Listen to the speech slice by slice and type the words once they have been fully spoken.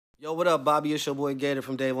Yo, what up, Bobby? It's your boy Gator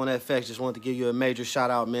from Dave on FX. Just wanted to give you a major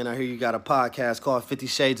shout out, man. I hear you got a podcast called 50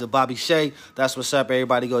 Shades of Bobby Shea. That's what's up,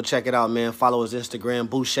 everybody. Go check it out, man. Follow his Instagram,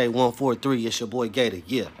 Boucher143. It's your boy Gator.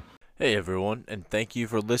 Yeah. Hey everyone, and thank you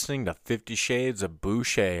for listening to 50 Shades of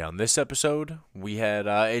Boucher. On this episode, we had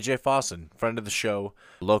AJ Fossen, friend of the show,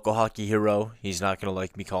 local hockey hero. He's not going to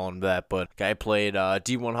like me calling him that, but guy played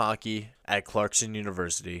D1 hockey at Clarkson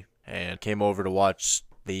University and came over to watch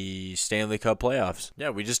the Stanley Cup playoffs.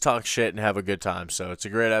 Yeah, we just talk shit and have a good time, so it's a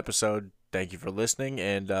great episode. Thank you for listening,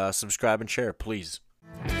 and subscribe and share, please.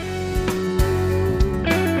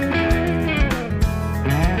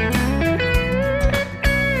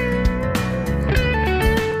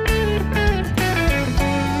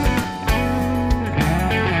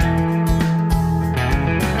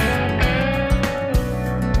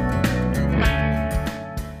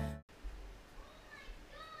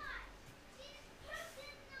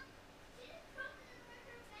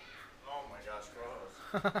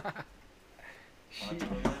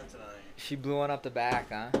 She blew one up the back,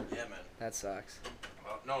 huh? Yeah, man. That sucks.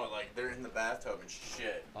 No, like, they're in the bathtub and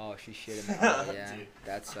shit. Oh, she shit in the oh, yeah. Dude.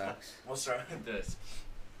 That sucks. We'll start with this.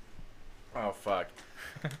 Oh, fuck.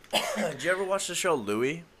 Did you ever watch the show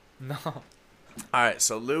Louie? No. Alright,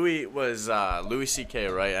 so Louie was Louis C.K.,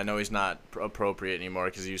 right? I know he's not appropriate anymore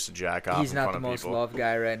because he used to jack off He's in not front the of most people. loved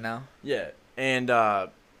guy right now. Yeah, and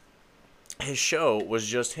his show was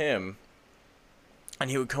just him, and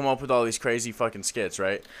he would come up with all these crazy fucking skits,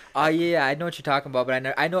 right? Yeah, I know what you're talking about,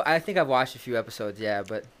 but I think I've watched a few episodes, yeah,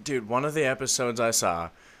 but Dude, one of the episodes I saw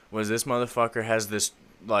was this motherfucker has this,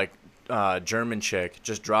 like, German chick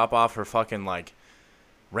just drop off her fucking, like,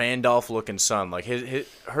 Randolph-looking son. Like,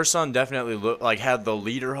 her son definitely had the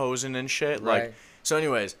lederhosen and shit. Right. Like, so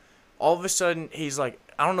anyways, all of a sudden, he's like,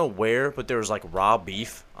 I don't know where, but there was, like, raw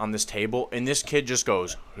beef on this table, and this kid just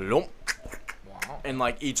goes, lump, wow. and,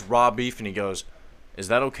 like, eats raw beef, and he goes, is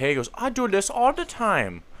that okay? He goes, I do this all the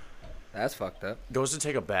time. That's fucked up. Goes to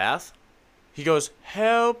take a bath. He goes,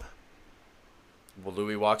 help. Well,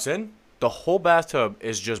 Louis walks in. The whole bathtub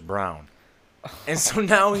is just brown. And so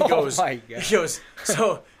now he goes, oh my God. he goes,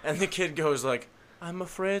 so, and the kid goes like, I'm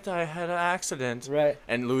afraid I had an accident. Right.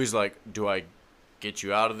 And Louis like, do I get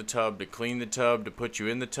you out of the tub to clean the tub to put you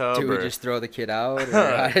in the tub? Do we just throw the kid out? Or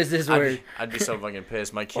how does this work? I'd be so fucking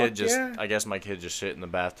pissed. My kid I guess my kid just shit in the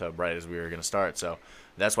bathtub right as we were going to start. So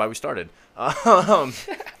that's why we started. Parenting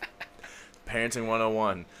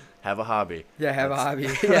 101. Have a hobby. Yeah, have a hobby.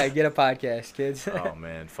 Yeah, get a podcast, kids. Oh,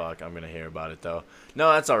 man, fuck. I'm going to hear about it, though.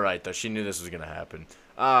 No, that's all right, though. She knew this was going to happen.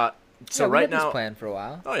 So yeah, right we had now, this plan for a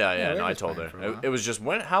while. Oh yeah. we No, had I this told plan her. for a while. It was just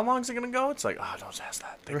how long is it gonna go? It's like, oh, don't ask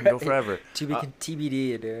that. They can go forever.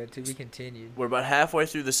 TBD, dude. To be continued. We're about halfway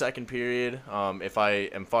through the second period. If I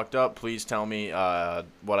am fucked up, please tell me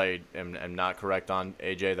what I am not correct on.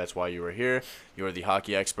 AJ, that's why you were here. You are the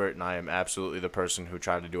hockey expert, and I am absolutely the person who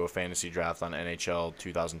tried to do a fantasy draft on NHL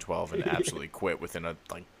 2012 and absolutely quit within a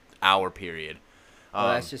hour period. Well,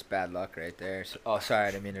 that's just bad luck right there. So, oh, sorry,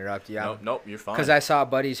 I didn't mean to interrupt you. Nope, you're fine. Because I saw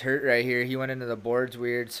Buddy's hurt right here. He went into the boards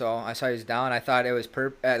weird, so I saw he was down. I thought it was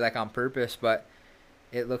on purpose, but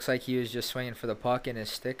it looks like he was just swinging for the puck and his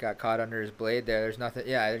stick got caught under his blade there. There's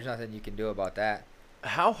nothing you can do about that.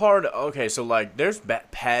 How hard? Okay, so like there's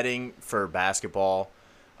padding for basketball,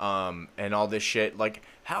 and all this shit. Like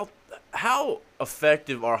how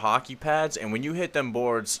effective are hockey pads? And when you hit them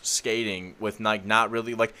boards skating with not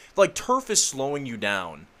really like turf is slowing you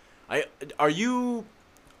down. Are you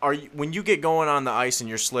when you get going on the ice and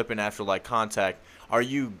you're slipping after contact? Are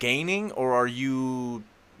you gaining or are you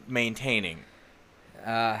maintaining?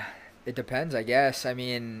 It depends, I guess. I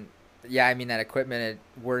mean that equipment,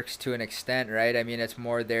 it works to an extent, right? I mean, it's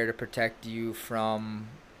more there to protect you from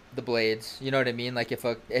the blades. You know what I mean? Like if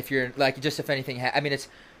you're if anything, it's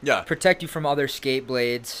protect you from other skate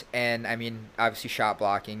blades, and I mean obviously shot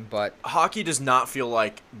blocking. But hockey does not feel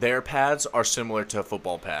like their pads are similar to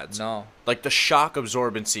football pads. No, like the shock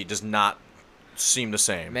absorbency does not seem the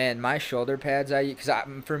same. Man, my shoulder pads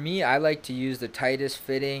for me, I like to use the tightest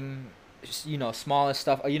fitting, smallest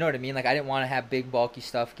stuff. You know what I mean? Like I didn't want to have big bulky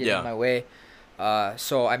stuff get in my way.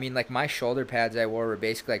 So I mean, my shoulder pads I wore were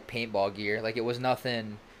basically like paintball gear. Like it was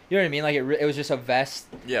nothing. You know what I mean? Like it was just a vest.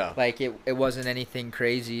 Yeah. Like it wasn't anything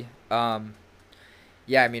crazy.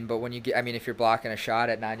 Yeah, I mean, but when you get, if you're blocking a shot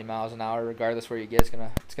at 90 miles an hour, regardless where you get, it's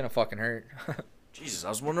gonna fucking hurt. Jesus, I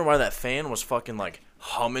was wondering why that fan was fucking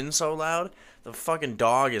humming so loud. The fucking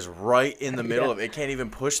dog is right in the middle of it. It can't even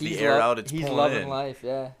push the air out. It's pulling in. He's loving life,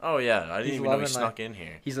 yeah. Oh, yeah. I didn't even know he snuck in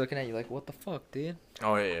here. He's looking at you like, what the fuck, dude?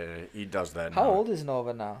 Oh, yeah. He does that now. How old is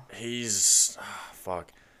Nova now? He's...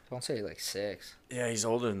 fuck. Don't say like 6. Yeah, he's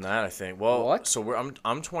older than that, I think. Well, What? so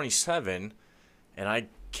I'm 27, and I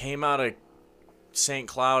came out of St.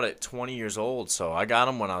 Cloud at 20 years old, so I got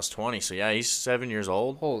him when I was 20. So yeah, he's 7 years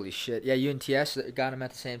old. Holy shit. Yeah, you and TS got him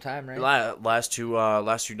at the same time, right? Last two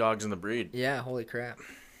dogs in the breed. Yeah, holy crap.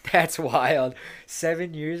 That's wild.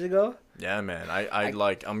 7 years ago? Yeah, man.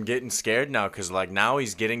 I'm getting scared now because like now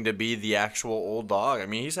he's getting to be the actual old dog. I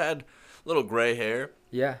mean, he's had little gray hair.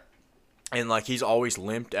 Yeah. And like he's always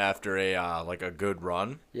limped after a good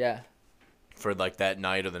run. Yeah. For like that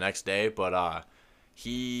night or the next day, but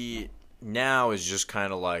he now is just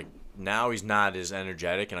kind of like now he's not as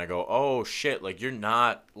energetic, and I go, oh shit, like you're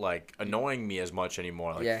not like annoying me as much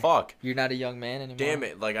anymore. Like fuck, you're not a young man anymore. Damn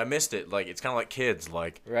it, like I missed it. Like it's kind of like kids,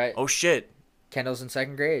 like right. Oh shit, Kendall's in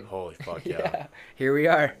 2nd grade. Holy fuck yeah. Here we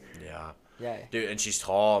are. Yeah. Yeah. Dude, and she's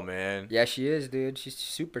tall, man. Yeah, she is, dude. She's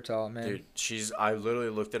super tall, man. Dude, I literally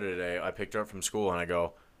looked at her today. I picked her up from school, and I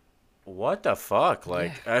go, what the fuck?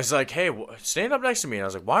 Like, I was like, hey, stand up next to me. And I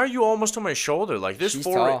was like, why are you almost on my shoulder? Like, this she's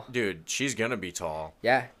tall. Dude, she's going to be tall.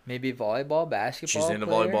 Yeah, maybe volleyball, basketball. She's into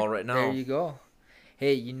volleyball right now. There you go.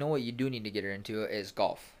 Hey, you know what you do need to get her into is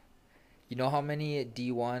golf. You know how many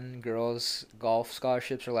D1 girls golf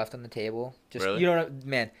scholarships are left on the table? Just really? You know what,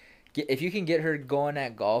 man. If you can get her going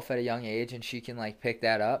at golf at a young age and she can like pick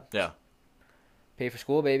that up. Yeah. Pay for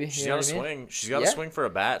school, baby. She's got to swing. She's got to swing for a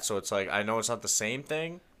bat, so it's like I know it's not the same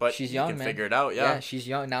thing, but she's young, you can man. figure it out. Yeah. Yeah, she's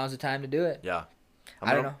young. Now's the time to do it. Yeah.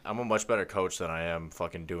 I don't know. I'm a much better coach than I am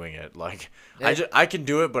fucking doing it. Like I can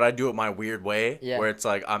do it, but I do it my weird way. Yeah. Where it's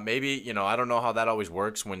like maybe I don't know how that always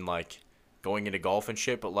works when like going into golf and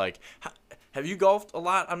shit, but like. Have you golfed a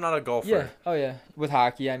lot? I'm not a golfer. Yeah. Oh, yeah. With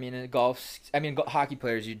hockey, I mean, hockey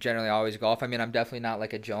players, you generally always golf. I mean, I'm definitely not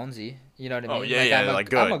like a Jonesy. You know what I mean? Oh, yeah, I'm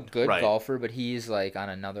good. I'm a good right. golfer, but he's like on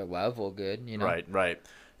another level good, you know? Right.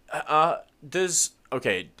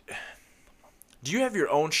 Do you have your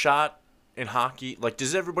own shot in hockey? Like,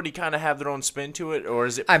 does everybody kind of have their own spin to it, or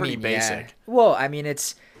is it pretty basic? Yeah. Well, I mean,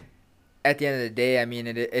 it's, at the end of the day, I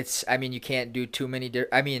mean, you can't do too many,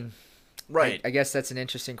 right. I guess that's an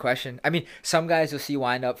interesting question. I mean, some guys you'll see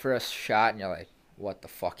wind up for a shot and you're like, what the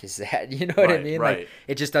fuck is that? You know what I mean? Right. Like,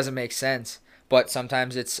 it just doesn't make sense. But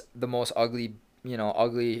sometimes it's the most ugly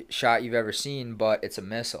shot you've ever seen, but it's a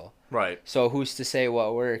missile. Right. So who's to say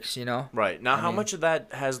what works, you know? Right. Now, how much of that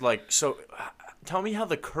has like, so tell me how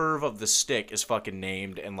the curve of the stick is fucking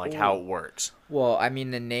named and like how it works. Well, I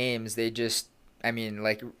mean, the names,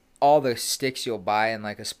 like all the sticks you'll buy in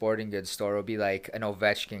like a sporting goods store will be like an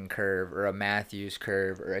Ovechkin curve or a Matthews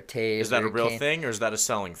curve or a Taves. Is that a real thing or is that a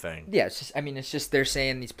selling thing? Yeah, it's just they're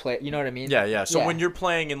saying these play. You know what I mean? Yeah. So when you're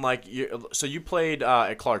playing in like, you played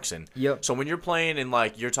at Clarkson. Yep. So when you're playing in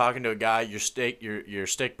like, you're talking to a guy, your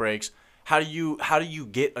stick breaks. How do you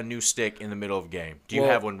get a new stick in the middle of a game? Do you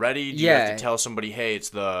have one ready? Do you have to tell somebody, hey,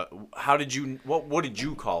 what did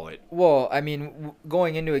you call it? Well, I mean,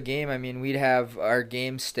 going into a game, I mean, we'd have our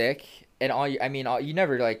game stick, and you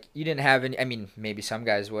never like, you didn't have any. I mean, maybe some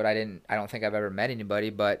guys would. I don't think I've ever met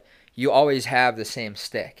anybody, but you always have the same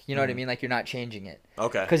stick. You know what I mean? Like you're not changing it.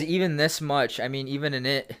 Okay. Because even this much, I mean, even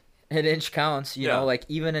an inch counts. You know, like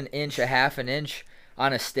even an inch, a half an inch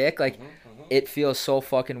on a stick, like. It feels so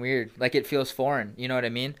fucking weird. Like, it feels foreign. You know what I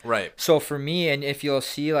mean? Right. So, for me, and if you'll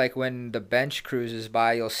see, like, when the bench cruises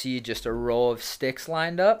by, you'll see just a row of sticks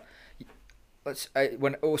lined up. So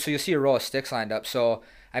you'll see a row of sticks lined up. So,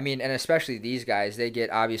 I mean, and especially these guys, they get,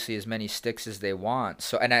 obviously, as many sticks as they want.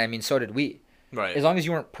 So, and I mean, so did we. Right. As long as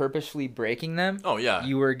you weren't purposefully breaking them. Oh, yeah.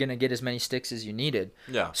 You were going to get as many sticks as you needed.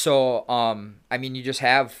 Yeah. So, I mean, you just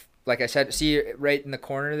have... Like I said, see right in the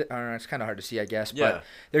corner. I don't know, it's kind of hard to see, I guess. Yeah. But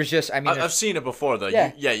there's just, I mean, I've seen it before though.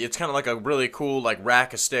 Yeah. It's kind of like a really cool like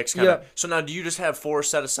rack of sticks. Kinda. Yeah. So now, do you just have 4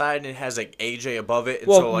 set aside and it has like AJ above it? And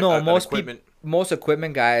well, so, like, no, most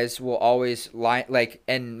equipment guys will always line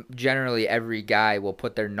and generally every guy will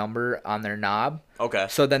put their number on their knob. Okay.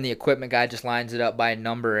 So then the equipment guy just lines it up by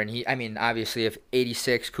number, and obviously if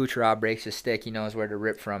 86 Kucherov breaks his stick, he knows where to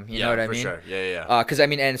rip from. You know what I mean? Yeah, for sure. Yeah. Because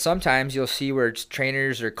and sometimes you'll see where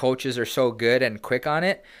trainers or coaches are so good and quick on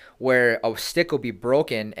it, where a stick will be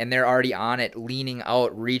broken and they're already on it, leaning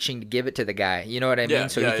out, reaching to give it to the guy. You know what I mean?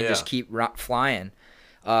 So he can just keep flying.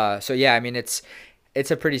 So yeah, I mean it's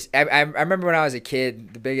a pretty. I remember when I was a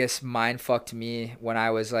kid, the biggest mind fuck to me when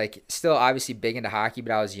I was like still obviously big into hockey,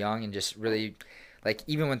 but I was young and just really. Like,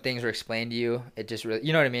 even when things were explained to you, it just really,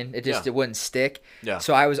 you know what I mean? It just, it wouldn't stick. Yeah.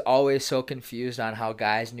 So I was always so confused on how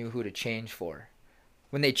guys knew who to change for.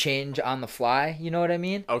 When they change on the fly, you know what I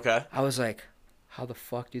mean? Okay. I was like, how the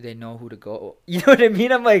fuck do they know who to go? You know what I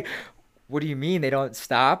mean? I'm like, what do you mean they don't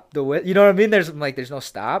stop? You know what I mean? There's no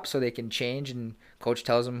stop so they can change and Coach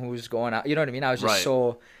tells him who's going out. You know what I mean? I was just Right.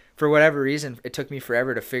 so, for whatever reason, it took me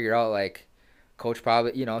forever to figure out, like, Coach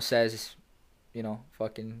probably, says,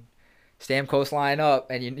 fucking Stamkos line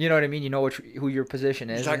up, and you know what I mean? You know who your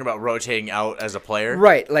position is. You're talking about rotating out as a player?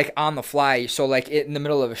 Right, like on the fly. So, like, in the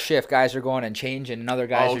middle of a shift, guys are going and changing, and other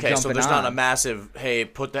guys are jumping on. Okay, so there's not a massive, hey,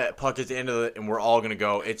 put that puck at the end of it, and we're all going to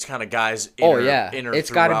go. It's kind of guys inner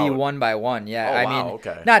it's got to be throughout. one by one. Yeah, Oh, I wow, mean,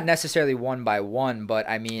 okay. not necessarily one by one, but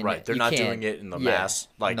I mean, Right, they're you not can't- doing it in the mass.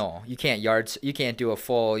 Like, no, you can't you can't do a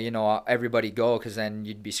full, everybody go, because then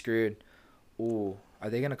you'd be screwed. Ooh,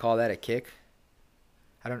 are they gonna call that a kick?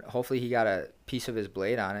 I don't. Hopefully, he got a piece of his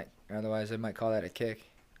blade on it. Otherwise, they might call that a kick.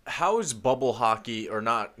 how is bubble hockey, or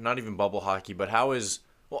not even bubble hockey, but how is,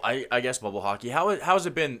 well, I guess bubble hockey, how has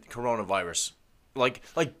it been coronavirus? Like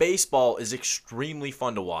baseball is extremely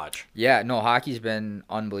fun to watch. Yeah, no, hockey's been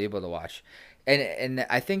unbelievable to watch. And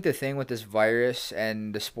I think the thing with this virus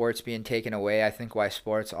and the sports being taken away, I think why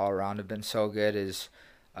sports all around have been so good is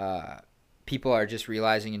people are just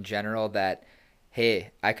realizing in general that,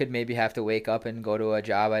 hey, I could maybe have to wake up and go to a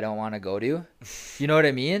job I don't want to go to. You know what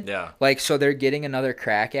I mean? Yeah. Like, so they're getting another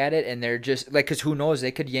crack at it, and they're just, like, because who knows,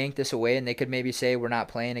 they could yank this away, and they could maybe say we're not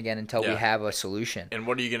playing again until we Yeah. have a solution. And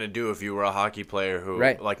what are you going to do if you were a hockey player who,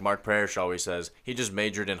 Right. like Mark Parrish always says, he just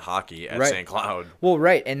majored in hockey at Right. St. Cloud. Well,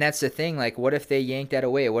 right, and that's the thing. Like, what if they yank that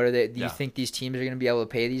away? What are they? Do you Yeah. think these teams are going to be able to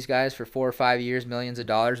pay these guys for 4 or 5 years, millions of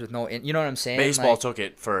dollars with no? You know what I'm saying? Baseball Like, took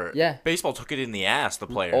it Baseball took it in the ass, the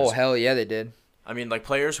players. oh hell yeah, they did. I mean, like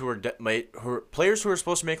players who were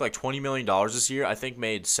supposed to make like $20 million this year, I think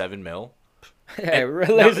made $7 million. Yeah,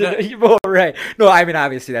 no. well, right. No, I mean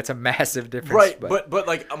obviously that's a massive difference. Right, but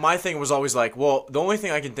like my thing was always like, well, the only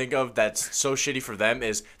thing I can think of that's so shitty for them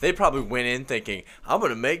is they probably went in thinking I'm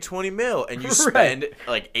gonna make $20 million, and you spend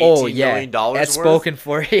like $18 million that's worth, spoken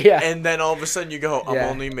for. Yeah, and then all of a sudden you go, I'm Yeah.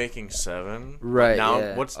 only making $7. Right, now,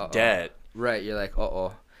 yeah. what's Uh-oh. debt? right. You're like,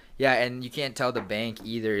 yeah, and you can't tell the bank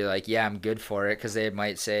either. You're like, yeah, I'm good for it, because they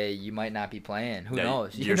might say you might not be playing. Who Yeah,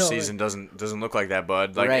 knows? Your season doesn't look like that,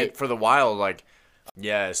 bud. Like Right. for the Wild, like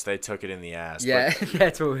yes, they took it in the ass. Yeah, but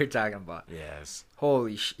that's what we're talking about. yes.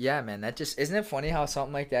 Holy yeah, man, that just isn't it funny how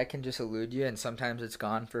something like that can just elude you, and sometimes it's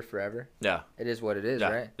gone for forever. Yeah. It is what it is,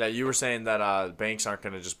 Yeah. right? Yeah, you were saying that banks aren't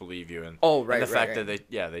going to just believe you, and Oh, right, and the right, fact right.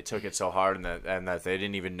 that they took it so hard, and that they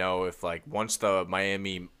didn't even know if like once the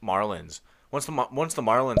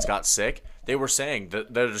Marlins got sick, they were saying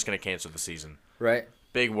that they're just going to cancel the season. Right.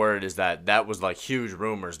 Big word is that was like huge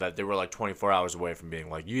rumors that they were like 24 hours away from being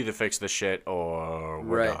like, you either fix this shit or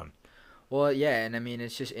we're Right. done. Well, yeah, and I mean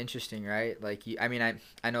it's just interesting, right? Like,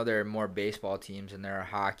 I know there are more baseball teams and there are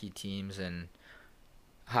hockey teams and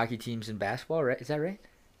basketball, right? Is that right?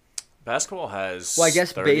 Basketball has Well, I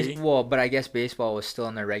guess 30. but I guess baseball was still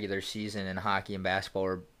in their regular season, and hockey and basketball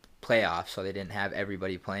were playoffs, so they didn't have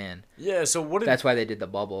everybody playing. Yeah, so That's why they did the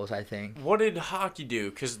bubbles, I think. what did hockey do?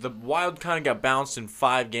 Because the Wild kind of got bounced in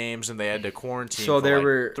 5 games, and they had to quarantine So for there like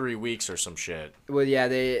were 3 weeks or some shit. Well, yeah,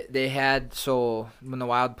 they had, so when the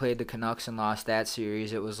Wild played the Canucks and lost that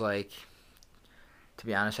series, it was like, to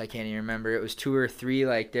be honest, I can't even remember. It was 2 or 3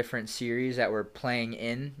 like different series that were playing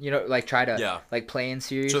in, like try to like play in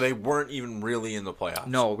series. So they weren't even really in the playoffs.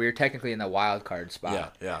 No, we were technically in the wild card spot. Yeah,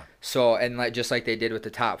 yeah. So, and like just like they did with the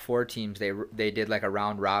top 4 teams, they did like a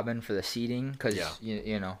round robin for the seeding, because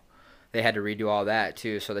they had to redo all that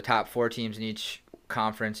too. So the top 4 teams in each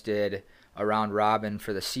conference did a round robin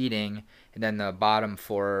for the seeding, and then the bottom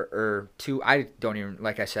 4 or 2. I don't even,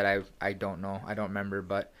 like I said, I don't know, I don't remember,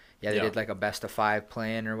 but yeah, they did like a best of 5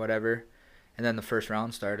 play-in or whatever, and then the first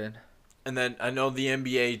round started. And then I know the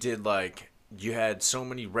NBA did like, you had so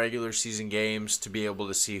many regular season games to be able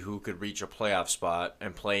to see who could reach a playoff spot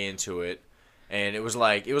and play into it. And it was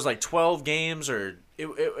like 12 games, or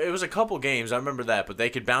it was a couple games. I remember that, but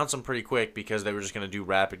they could bounce them pretty quick because they were just going to do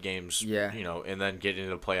rapid games, Yeah. and then get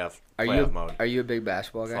into playoff mode. Are you a big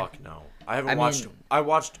basketball guy? Fuck no. I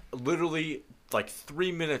watched literally like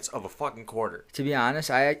 3 minutes of a fucking quarter. To be honest,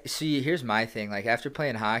 here's my thing. Like, after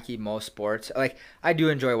playing hockey, most sports, like, I do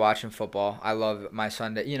enjoy watching football. I love my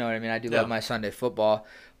Sunday, you know what I mean? I do love my Sunday football.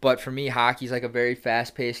 But for me, hockey's like a very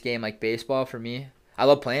fast-paced game. Like, baseball, for me, I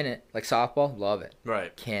love playing it. Like, softball, love it.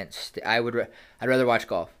 Right. I'd rather watch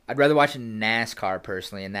golf. I'd rather watch NASCAR,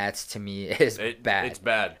 personally, and that's, to me, is bad. It's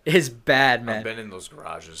bad. It's bad, man. I've been in those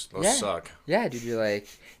garages. Those suck. Yeah, dude, you're like,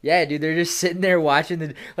 yeah, dude, they're just sitting there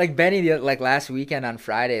watching like Benny, like last weekend on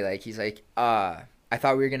Friday, like he's like, I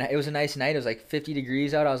thought we were it was a nice night. It was like 50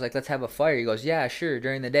 degrees out. I was like, let's have a fire. He goes, yeah, sure,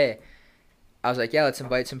 during the day. I was like, yeah, let's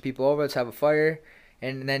invite some people over. Let's have a fire.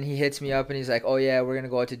 And then he hits me up and he's like, oh yeah, we're going to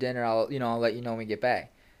go out to dinner. I'll let you know when we get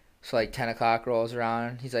back. So like 10 o'clock rolls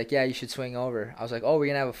around. He's like, yeah, you should swing over. I was like, oh, we're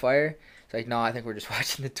gonna have a fire. He's like, no, I think we're just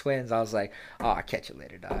watching the Twins. I was like, oh, I'll catch you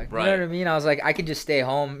later, dog. Right. You know what I mean? I was like, I can just stay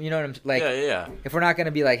home. You know what I'm like? Yeah. If we're not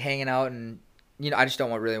gonna be like hanging out and I just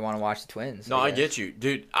don't really want to watch the Twins. No, I get you,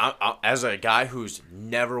 dude. I, as a guy who's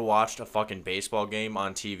never watched a fucking baseball game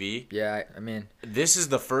on TV, Yeah, I mean, this is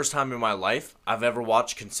the first time in my life I've ever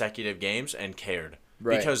watched consecutive games and cared.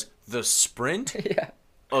 Right. Because the sprint yeah,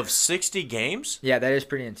 of 60 games, yeah, that is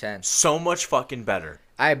pretty intense. so much fucking better.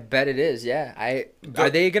 I bet it is. Yeah, are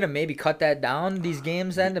they gonna maybe cut that down these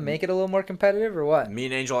games then to make it a little more competitive or what? Me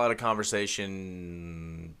and Angel had a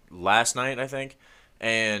conversation last night, I think,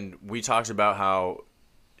 and we talked about how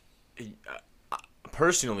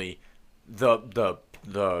personally the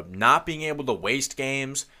not being able to waste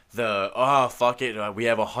games, fuck it, we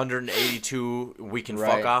have 182, we can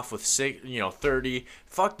Right. fuck off with 30.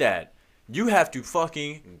 Fuck that. You have to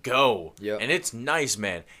fucking go. Yep. And it's nice,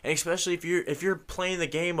 man. And especially if you're playing the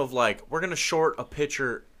game of like, we're gonna short a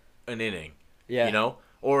pitcher an inning. Yeah. You know?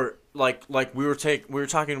 Or like we were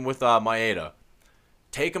talking with Maeda.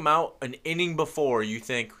 Take him out an inning before you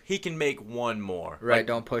think he can make one more. Right, Like,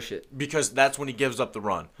 don't push it. because that's when he gives up the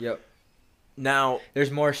run. Yep. Now,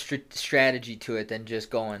 There's more strategy to it than just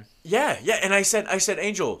going. yeah, and I said,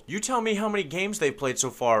 Angel, you tell me how many games they've played so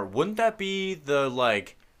far. Wouldn't that be the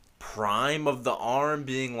like prime of the arm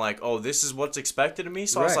being like, oh, this is what's expected of me?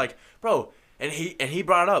 So I was Right. like, bro, and he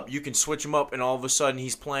brought up you can switch him up, and all of a sudden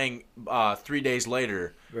he's playing 3 days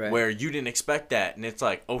later, Right. where you didn't expect that, and it's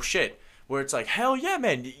like, oh shit. Where it's like, hell yeah,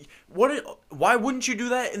 man. Why wouldn't you do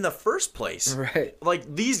that in the first place? Right.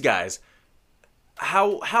 Like these guys,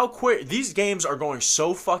 how quick these games are going,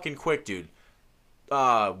 so fucking quick, dude.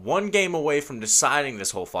 One game away from deciding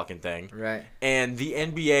this whole fucking thing, Right. and the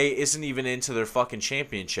NBA isn't even into their fucking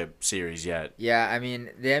championship series yet. Yeah, I mean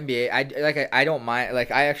the NBA. I don't mind.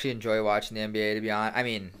 Like I actually enjoy watching the NBA. To be honest, I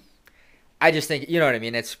mean, I just think you know what I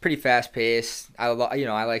mean. It's pretty fast paced. I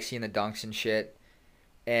like seeing the dunks and shit.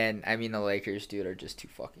 And I mean the Lakers, dude, are just too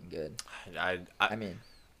fucking good. I mean,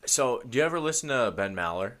 So do you ever listen to Ben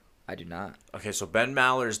Maller? I do not. Okay, so Ben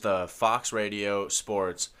Maller's the Fox Radio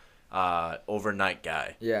Sports overnight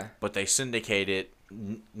guy. Yeah. But they syndicate it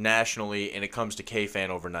nationally, and it comes to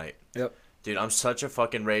K-Fan overnight. Yep. Dude, I'm such a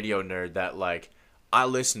fucking radio nerd that, like, I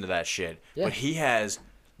listen to that shit. Yeah. But he has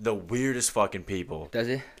the weirdest fucking people. Does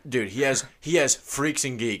he? Dude, he has freaks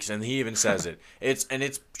and geeks, and he even says it. It's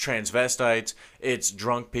transvestites, it's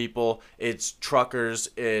drunk people, it's truckers,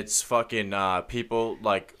 it's fucking people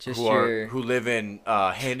like Just who live in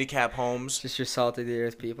handicap homes. Just your salt of the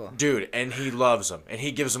earth people. Dude, and he loves them, and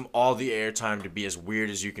he gives them all the airtime to be as weird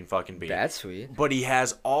as you can fucking be. That's sweet. But he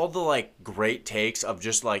has all the like great takes of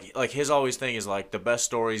just like his always thing is like the best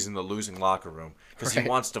stories in the losing locker room, because Right. he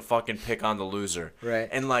wants to fucking pick on the loser. Right.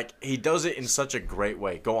 And like he does it in such a great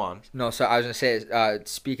way. Go on. No, so I was gonna say,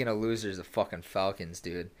 speaking of losers, the fucking Falcons,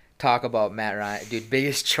 dude. Talk about Matt Ryan, dude,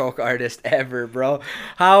 biggest choke artist ever, bro.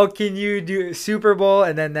 How can you do Super Bowl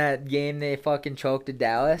and then that game they fucking choked to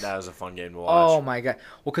Dallas? That was a fun game to watch. Oh my god.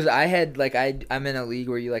 Well, cause I had like I'm in a league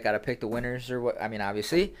where you like gotta pick the winners or what. I mean,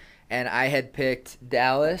 obviously, and I had picked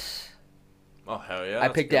Dallas. Oh hell yeah! I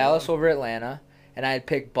that's a picked good Dallas one. over Atlanta, and I had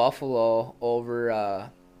picked Buffalo over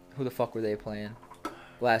who the fuck were they playing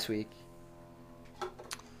last week?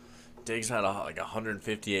 Diggs had like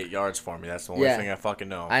 158 yards for me. That's the only Yeah. thing I fucking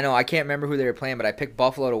know. I know I can't remember who they were playing, but I picked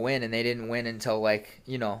Buffalo to win, and they didn't win until like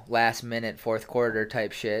last minute, fourth quarter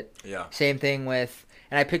type shit. Yeah. Same thing with,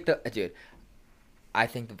 and I picked up, dude. I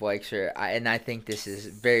think the Vikes are, and I think this is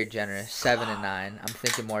very generous, 7-9. I'm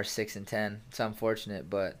thinking more 6-10. It's unfortunate,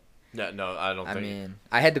 but Yeah, no, I don't I think. mean,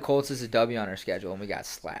 I had the Colts as a W on our schedule, and we got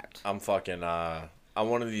slapped. I'm fucking. I'm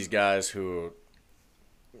one of these guys who.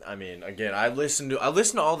 I mean, again, I listen to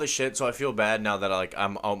all this shit, so I feel bad now that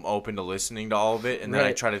I'm open to listening to all of it, and then I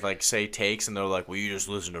Right. try to like say takes, and they're like, "Well, you just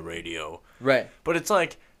listen to radio." Right. But it's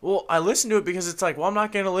like, well, I listen to it because it's like, well, I'm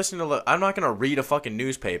not gonna read a fucking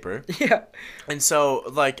newspaper, Yeah. and so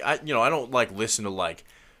like I don't like listen to like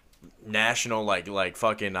national like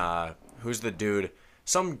fucking who's the dude?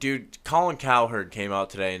 Some dude, Colin Cowherd came out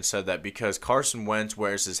today and said that because Carson Wentz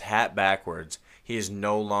wears his hat backwards, he is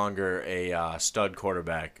no longer a stud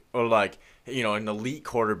quarterback or like an elite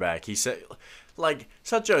quarterback. He said, like,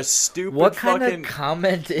 such a stupid. What kind fucking of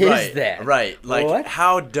comment is right, that? Right, like What?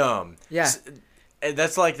 how dumb. Yeah. And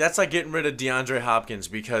that's like getting rid of DeAndre Hopkins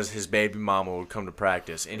because his baby mama would come to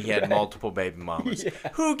practice and he had Right. multiple baby mamas. Yeah.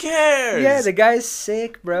 Who cares? Yeah, the guy's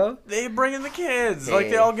sick, bro. They bring in the kids like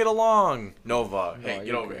they Hey. all get along. Nova, hey, No, get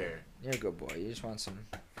you're over good. here. You're a good boy. You just want some.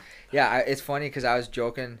 Yeah, it's funny because I was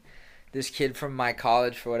joking this kid from my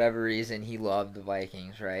college, for whatever reason, he loved the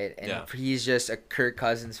Vikings, right? And Yeah. he's just a Kirk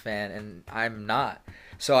Cousins fan, and I'm not.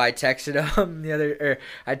 So I texted him the other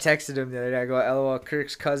day. I go, LOL,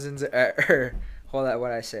 Kirk's Cousins. Hold on,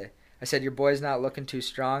 what I say? I said, your boy's not looking too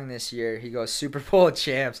strong this year. He goes, Super Bowl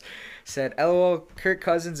champs. Said, LOL, Kirk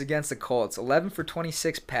Cousins against the Colts. 11 for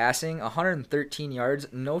 26 passing, 113 yards,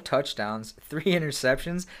 no touchdowns, 3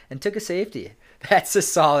 interceptions, and took a safety. That's a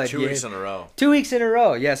solid 2 game. weeks in a row. 2 weeks in a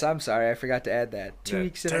row. Yes, I'm sorry. I forgot to add that. 2 Yeah,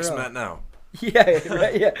 weeks in a text row. Matt now. Yeah,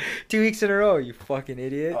 right. Yeah, 2 weeks in a row. You fucking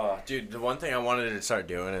idiot. Dude, the one thing I wanted to start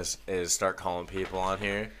doing is start calling people on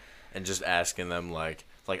here and just asking them like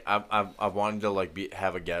I wanted to like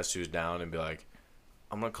have a guest who's down and be like,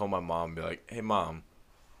 I'm gonna call my mom and be like, hey mom,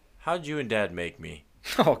 how'd you and dad make me?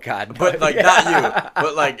 Oh God. No. But like not you,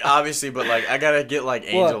 but like obviously, but like I gotta get like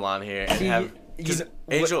Angel on here and see, have because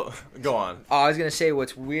Angel go on. Oh, I was gonna say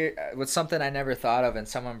what's weird, what's something I never thought of, and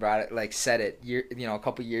someone brought it, like said it, a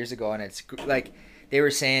couple years ago, and it's like they were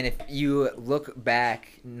saying if you look back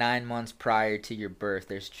 9 months prior to your birth,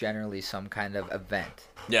 there's generally some kind of event.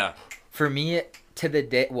 Yeah. For me, to the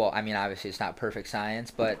day, well, I mean, obviously it's not perfect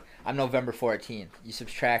science, but I'm November 14th. You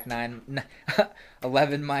subtract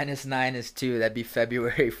 11 minus 9 is 2. That'd be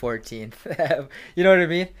February 14th. You know what I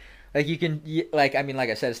mean? Like you can, like I mean, like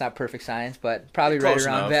I said, it's not perfect science, but probably right Close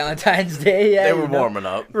around enough. Valentine's Day. Yeah, They were warming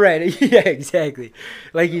up. Right. Yeah, exactly.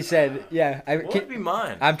 Like you said. Yeah. What would be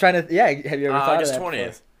mine? I'm trying to. Yeah. Have you ever thought August of that 20th.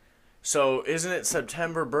 before? So isn't it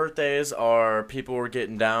September birthdays or people were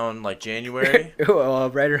getting down like January? Well,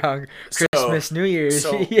 right around Christmas, New Year's.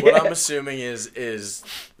 So Yeah. what I'm assuming is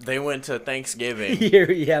they went to Thanksgiving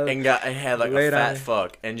Yeah. and had like Late a fat on.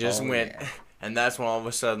 fuck and just Oh, went, yeah. and that's when all of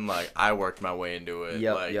a sudden like I worked my way into it.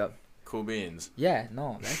 Yep. Like, Yep. cool beans. Yeah.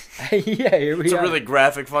 No. That's. Yeah. Here we It's are. a really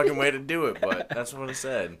graphic fucking way to do it, but that's what it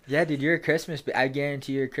said. Yeah, dude. You're a Christmas. I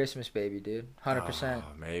guarantee you're a Christmas baby, dude. 100%.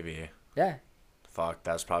 Oh, maybe. Yeah. Fuck,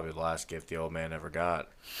 that's probably the last gift the old man ever got.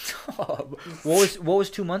 What was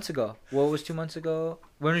 2 months ago? What was 2 months ago?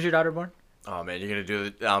 When was your daughter born? Oh man, you're gonna do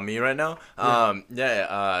it on me right now?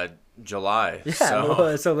 Yeah. July. Yeah,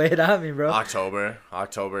 So so lay it on me, bro. October,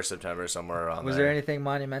 September, somewhere around Was there. there anything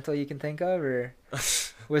monumental you can think of, or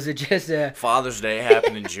was it just a? Father's Day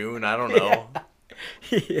happened in June. I don't know.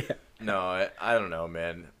 Yeah. No, I don't know,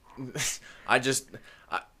 man.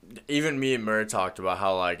 Even me and Murr talked about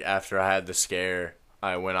how like after I had the scare,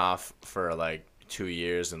 I went off for like 2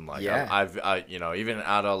 years and like Yeah. I've even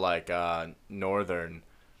out of like Northern,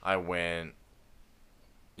 I went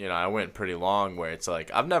pretty long where it's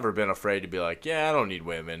like I've never been afraid to be like, yeah, I don't need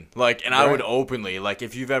women. Like, and I would Right. openly, like,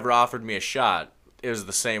 if you've ever offered me a shot, it was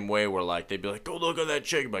the same way where like they'd be like, go look at that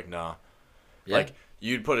chick. I'm like, nah. Yeah. Like,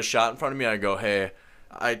 you'd put a shot in front of me, I'd go, hey,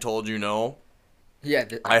 I told you no. Yeah.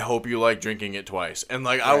 I hope you like drinking it twice. And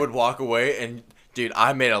like I Right. would walk away and dude,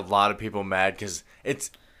 I made a lot of people mad because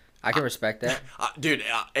I can respect that. dude,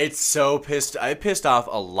 it's so I pissed off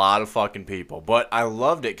a lot of fucking people, but I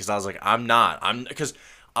loved it because I was like, I'm not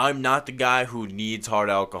the guy who needs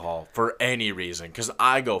hard alcohol for any reason because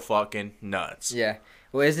I go fucking nuts. Yeah.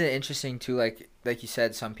 Well, isn't it interesting too? Like you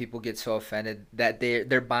said, some people get so offended that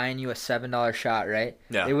they're buying you a $7 shot, right?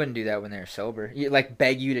 Yeah. They wouldn't do that when they're sober. Like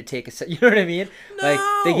beg you to take you know what I mean? Like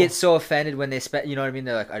they No. get so offended when they spend. You know what I mean?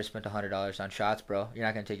 They're like, I just spent $100 on shots, bro. You're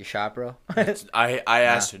not gonna take a shot, bro. I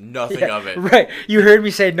asked nothing Yeah, of it. Right. You heard me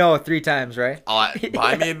say no 3 times, right?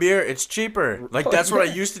 Buy me a beer. It's cheaper. Like, Oh, that's what I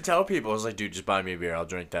yeah. used to tell people. I was like, dude, just buy me a beer. I'll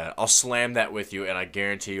drink that. I'll slam that with you, and I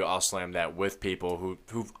guarantee you I'll slam that with people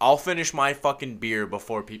who I'll finish my fucking beer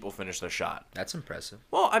before people finish their shot. That's impressive.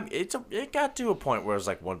 Well, I mean, it got to a point where it was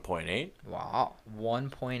like 1.8. Wow.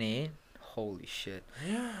 1.8. Holy shit.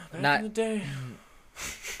 Yeah, back Not- in the day.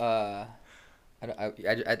 I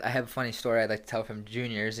have a funny story I'd like to tell from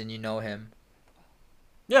juniors, and you know him.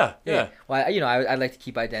 Yeah. Well, I'd like to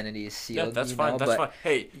keep identities sealed. Yeah, that's you fine. know, That's but- fine.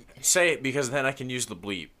 Hey, say it because then I can use the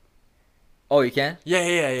bleep. Oh, you can?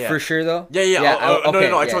 Yeah. For sure, though? Yeah.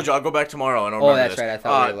 No. I told you I'll go back tomorrow and I'll Oh, remember that's this. right. I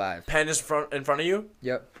thought we were live. Pen is in front of you.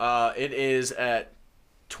 Yep. It is at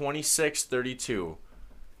 26:32.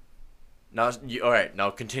 Now, all right. Now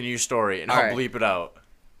continue your story, and All I'll right. bleep it out.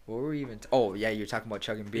 What were we even... Oh, yeah, you're talking about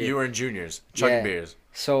chugging beer. You were in juniors, chugging Yeah. beers.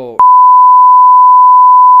 So...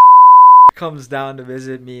 comes down to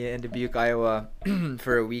visit me in Dubuque, Iowa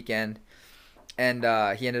for a weekend. And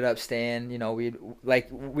he ended up staying. You know,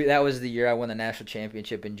 that was the year I won the national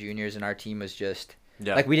championship in juniors, and our team was just...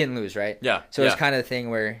 Yeah. Like, we didn't lose, right? Yeah. So yeah. it's kind of the thing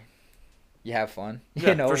where you have fun. Yeah,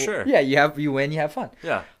 You know? for sure. Yeah, you win, you have fun.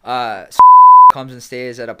 Yeah. Comes and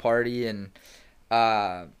stays at a party, and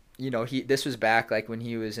this was back like when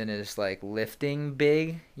he was in his like lifting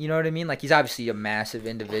big. You know what I mean? Like he's obviously a massive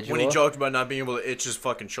individual. When he joked about not being able to itch his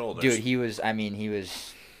fucking shoulders, dude, he was. I mean, he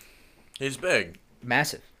was. He's big.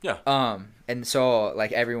 Massive. Yeah. And so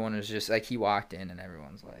like everyone was just like he walked in and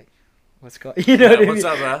everyone's like, "What's going?" You know what I mean? What's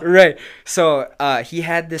up, man? Right. So he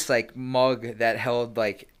had this like mug that held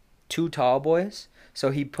like 2 tall boys. So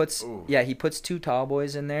he puts he puts 2 tall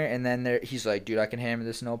boys in there, and then he's like, "Dude, I can hammer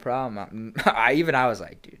this no problem." I was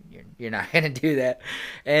like, "Dude, you're not gonna do that,"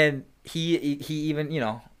 and he even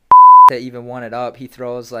to even one it up, he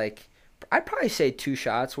throws like I'd probably say 2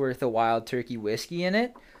 shots worth of Wild Turkey whiskey in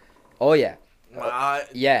it. Oh yeah.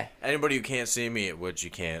 Yeah. Anybody who can't see me, which you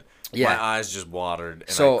can't, yeah. My eyes just watered, and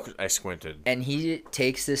so, I squinted. And he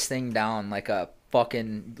takes this thing down like a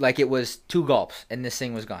fucking, like it was 2 gulps, and this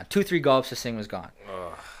thing was gone. 2-3 gulps, this thing was gone.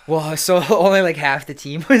 Ugh. Well, so only like half the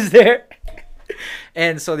team was there.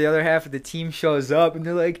 And so the other half of the team shows up, and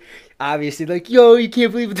they're like, obviously, like, yo, you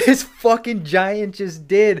can't believe what this fucking giant just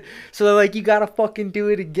did. So they're like, you gotta fucking do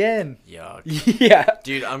it again. Yuck. Yeah.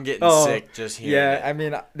 Dude, I'm getting sick just hearing it. I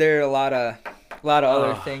mean, there are a lot of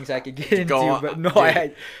other things I could get into, but no,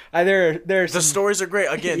 dude. There's the stories are great.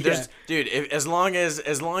 Again, yeah. Dude, as long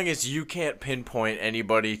as you can't pinpoint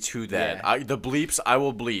anybody to that, yeah. The bleeps I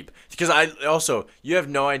will bleep, because you have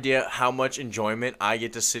no idea how much enjoyment I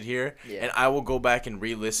get to sit here, and I will go back and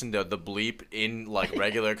re-listen to the bleep in like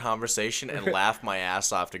regular conversation and laugh my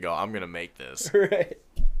ass off to go, I'm gonna make this. Right.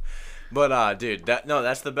 But dude,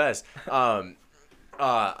 that's the best.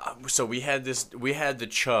 So we had the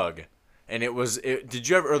chug. And did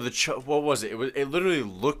you ever, what was it? It literally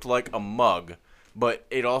looked like a mug, but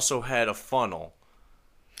it also had a funnel.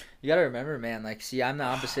 You gotta remember, man, like, see, I'm the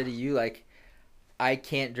opposite of you. Like, I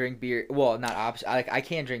can't drink beer. Well, not opposite. I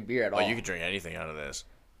can't drink beer at all. Oh, you could drink anything out of this.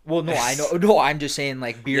 Well, no, I know. No, I'm just saying,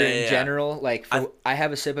 like, beer in general. Like, I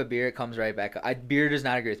have a sip of beer, it comes right back. Beer does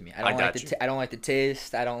not agree with me. I don't like the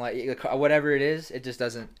taste. I don't like whatever it is. It just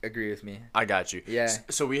doesn't agree with me. I got you. Yeah.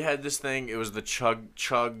 So we had this thing. It was the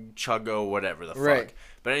chuggo, whatever the fuck. Right.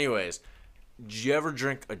 But anyways, did you ever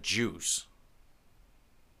drink a juice?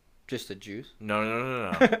 Just a juice?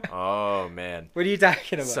 No. Oh man. What are you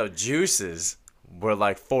talking about? So juices were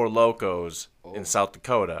like Four Locos in South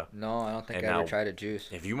Dakota. No, I don't think I ever tried a juice.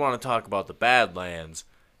 If you want to talk about the Badlands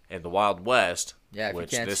and the Wild West,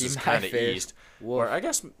 which this is kind of east, or I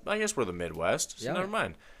guess we're the Midwest. So never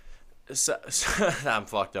mind. So, I'm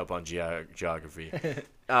fucked up on geography.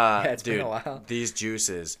 It's dude, been a while. These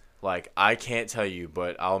juices, like, I can't tell you,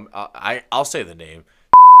 but I'll say the name.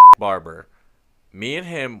 Barber. Me and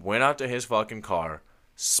him went out to his fucking car,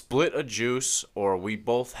 split a juice, or we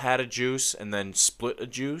both had a juice and then split a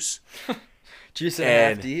juice. Juice and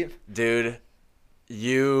a half deep. Dude,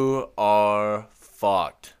 you are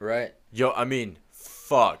fucked. Right. Yo, I mean,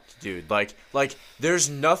 fucked, dude. Like, there's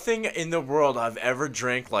nothing in the world I've ever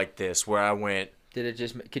drank like this where I went.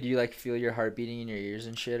 Could you like feel your heart beating in your ears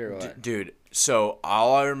and shit, or what? Dude, so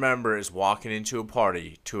all I remember is walking into a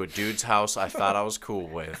party to a dude's house I thought I was cool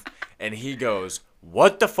with, and he goes,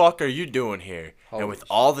 "What the fuck are you doing here?" And with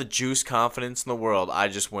all the juice confidence in the world, I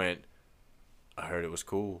just went, "I heard it was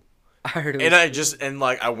cool."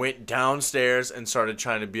 I went downstairs and started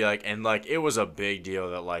trying to be like, and like, it was a big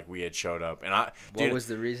deal that like we had showed up. And what was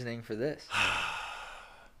the reasoning for this?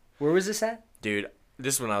 Where was this at? Dude,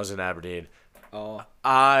 this is when I was in Aberdeen. Oh.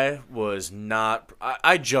 I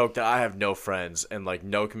joked that I have no friends and like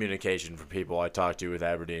no communication for people I talk to with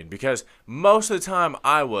Aberdeen, because most of the time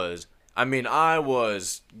I was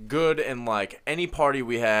good, and like any party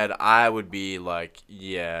we had, I would be like,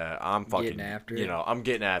 yeah, I'm fucking getting after it. I'm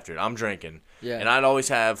getting after it. I'm drinking. Yeah. And I'd always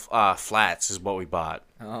have flats is what we bought.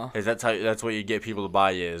 Uh-huh. That's what you get people to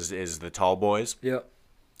buy you is the tall boys. Yep.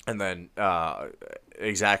 And then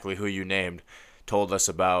exactly who you named told us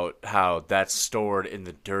about how that's stored in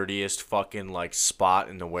the dirtiest fucking like spot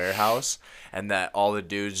in the warehouse, and that all the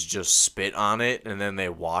dudes just spit on it and then they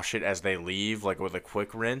wash it as they leave, like with a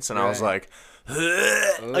quick rinse. And I was like,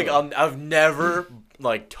 like I've never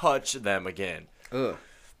like touched them again. Ugh.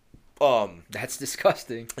 That's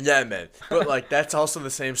disgusting. Yeah, man. But like that's also the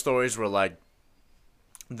same stories where like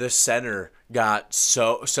the center got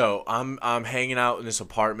so I'm hanging out in this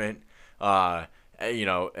apartment, and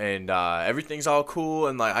everything's all cool,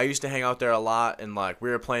 and like I used to hang out there a lot, and like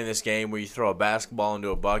we were playing this game where you throw a basketball into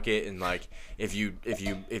a bucket, and like if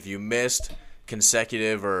you missed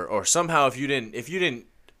consecutive or somehow if you didn't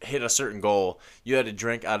hit a certain goal, you had to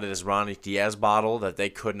drink out of this Ronnie Diaz bottle that they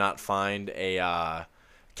could not find a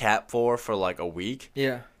cap for like a week.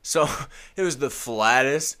 Yeah. So it was the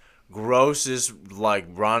flattest, grossest like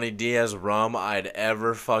Ronnie Diaz rum I'd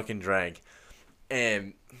ever fucking drank.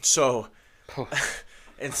 And so,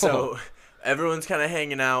 everyone's kind of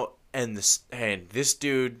hanging out, and this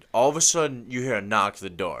dude, all of a sudden, you hear a knock to the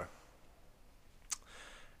door.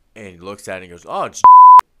 And he looks at it and goes, "Oh, it's,"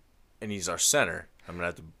 and he's our center. I'm going to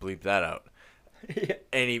have to bleep that out. Yeah.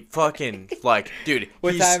 And he fucking, like, dude.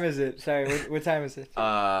 What time is it? Sorry, what time is it?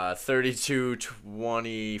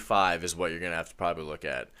 32:25 is what you're going to have to probably look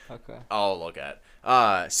at. Okay. I'll look at.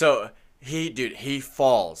 So, he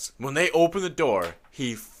falls. When they open the door,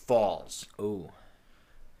 he falls. Ooh.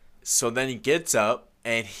 So then he gets up,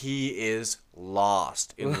 and he is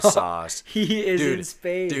lost in the sauce. He is in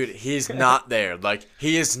space. Dude, he's not there. Like,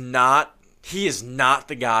 he is not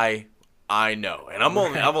the guy I know. And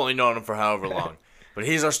I've only known him for however long. But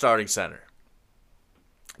he's our starting center.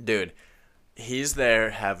 Dude, he's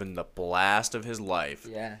there having the blast of his life.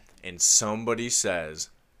 Yeah. And somebody says,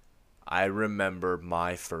 "I remember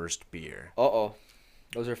my first beer." Uh-oh.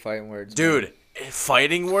 Those are fighting words. Dude,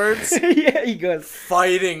 fighting words? Yeah, he goes.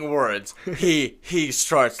 Fighting words. He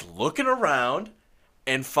starts looking around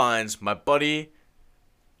and finds my buddy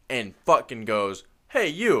and fucking goes, "Hey,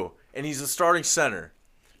 you." And he's the starting center.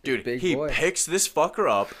 Dude, he picks this fucker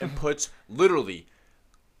up and puts literally,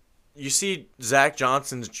 you see Zach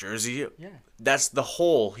Johnson's jersey? Yeah. That's the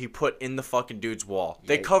hole he put in the fucking dude's wall. Yikes.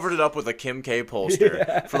 They covered it up with a Kim K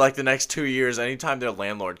poster for like the next 2 years anytime their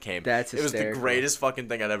landlord came. That's hysterical. It was the greatest fucking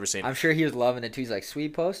thing I'd ever seen. I'm sure he was loving it too. He's like,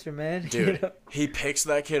 "Sweet poster, man." Dude, he picks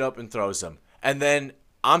that kid up and throws him. And then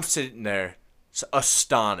I'm sitting there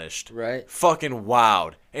astonished. Right. Fucking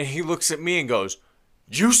wowed. And he looks at me and goes,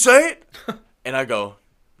 "Did you say it?" And I go,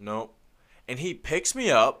 "Nope." And he picks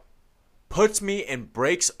me up, puts me and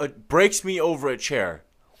breaks me over a chair.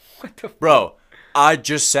 What the fuck? Bro, I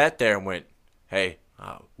just sat there and went, "Hey,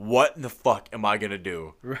 what in the fuck am I going to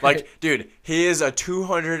do?" Right. Like, dude, he is a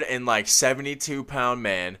 272-pound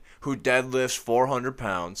man who deadlifts 400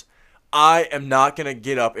 pounds. I am not going to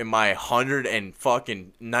get up in my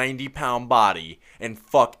 190-pound body and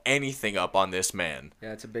fuck anything up on this man.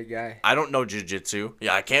 Yeah, it's a big guy. I don't know jiu-jitsu.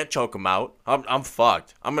 Yeah, I can't choke him out. I'm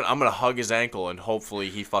fucked. I'm gonna hug his ankle and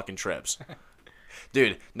hopefully he fucking trips.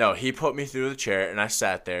 Dude, no, he put me through the chair and I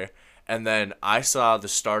sat there. And then I saw the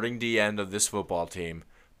starting D end of this football team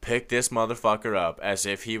pick this motherfucker up as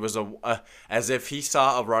if he was as if he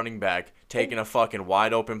saw a running back taking a fucking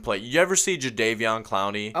wide open play. You ever see Jadeveon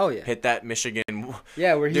Clowney? Oh yeah. Hit that Michigan?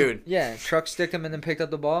 Yeah, where he dude, truck sticked him and then picked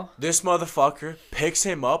up the ball. This motherfucker picks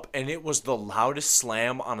him up and it was the loudest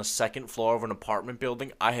slam on a second floor of an apartment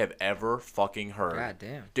building I have ever fucking heard. God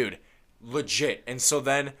damn. Dude. Legit. And so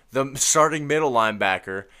then the starting middle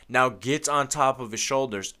linebacker now gets on top of his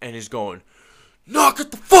shoulders and is going, "Knock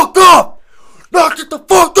it the fuck off! Knock it the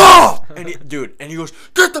fuck off!" And he goes,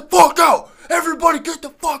 "Get the fuck out! Everybody get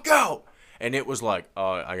the fuck out!" And it was like,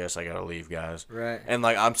 "Oh, I guess I gotta leave, guys." Right. And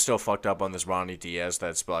like, I'm still fucked up on this Ronnie Diaz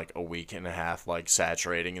that's like a week and a half like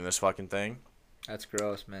saturating in this fucking thing. That's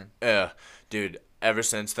gross, man. Yeah. Dude, ever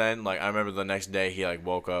since then, like, I remember the next day he like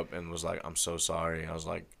woke up and was like, "I'm so sorry." I was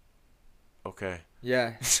like, "Okay."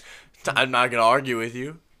 Yeah. I'm not going to argue with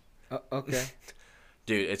you. Okay.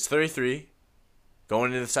 Dude, it's 33.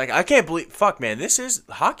 Going into the second. I can't believe. Fuck, man.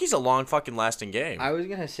 Hockey's a long fucking lasting game. I was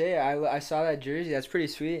going to say, I saw that jersey. That's pretty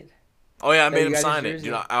sweet. Oh, yeah. I made you him got sign his it. jersey?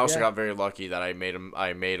 Dude, I also Yeah. got very lucky that I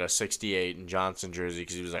made a 68 in Johnson jersey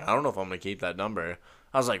because he was like, "I don't know if I'm going to keep that number."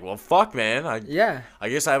 I was like, "Well, fuck, man. I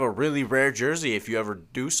guess I have a really rare jersey if you ever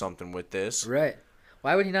do something with this." Right.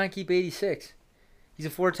 Why would he not keep 86? He's a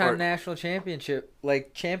 4-time national championship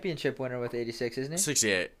winner with 86, isn't he?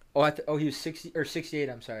 68. Oh, he was 60 or 68.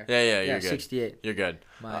 I'm sorry. Yeah, you're good. 68. You're good.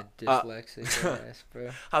 My dyslexic ass, bro.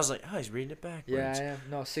 I was like, "Oh, he's reading it backwards." Yeah, I am.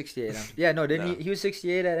 No, 68. He was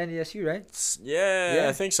 68 at NDSU, right? Yeah,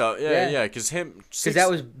 I think so. Yeah, because that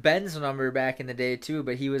was Ben's number back in the day too,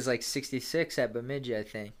 but he was like 66 at Bemidji, I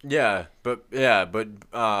think. Yeah, but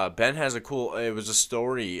Ben has a cool. It was a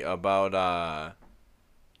story about.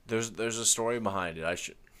 There's a story behind it.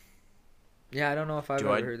 Yeah, I don't know if I've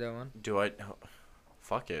ever heard that one.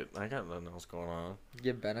 Fuck it. I got nothing else going on.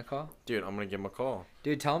 Give Ben a call? Dude, I'm going to give him a call.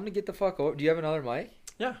 Dude, tell him to get the fuck over. Do you have another mic?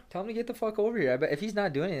 Yeah. Tell him to get the fuck over here. I bet if he's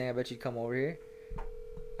not doing anything, I bet you'd come over here.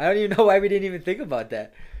 I don't even know why we didn't even think about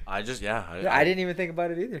that. I didn't even think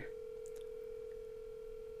about it either.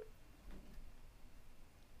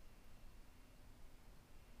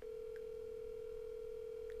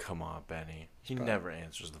 Come on, Benny. He never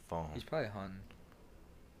answers the phone. He's probably hunting.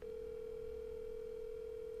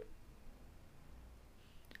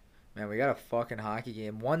 Man, we got a fucking hockey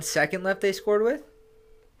game. 1 second left they scored with?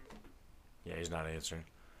 Yeah, he's not answering.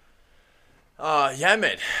 Yeah,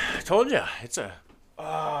 man. I told you.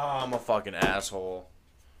 I'm a fucking asshole.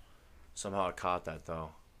 Somehow I caught that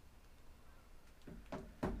though.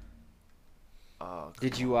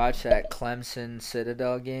 Did you watch that Clemson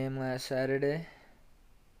Citadel game last Saturday?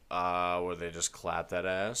 Where they just clapped that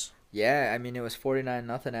ass? Yeah, I mean it was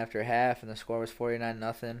 49-0 after half, and the score was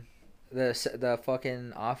 49-0. The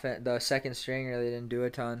fucking offense, the second string really didn't do a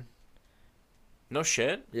ton. No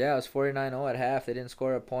shit? Yeah, it was 49-0 at half. They didn't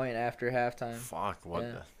score a point after halftime. Fuck, what?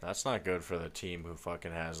 Yeah. That's not good for the team who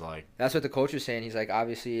fucking has, like... That's what the coach was saying. He's like,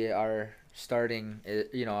 obviously our starting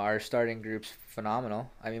group's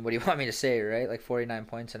phenomenal. I mean, what do you want me to say, right? Like 49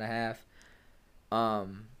 points and a half.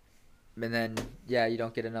 And then, yeah, you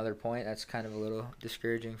don't get another point. That's kind of a little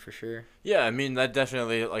discouraging for sure. Yeah, I mean, that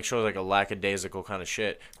definitely, like, shows, like, a lackadaisical kind of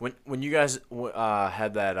shit. When you guys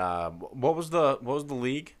had that, what was the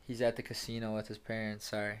league? He's at the casino with his parents,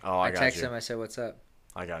 sorry. Oh, I got texted you. him, I said, what's up?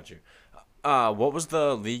 I got you. What was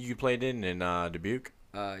the league you played in Dubuque?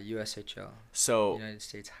 USHL. So, United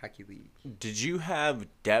States Hockey League. did you have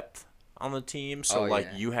depth on the team? So,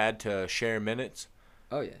 yeah. you had to share minutes?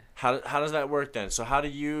 Oh, yeah. How does that work then? So how do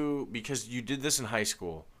you, because you did this in high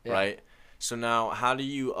school, Yeah. right? So now how do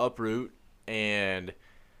you uproot, and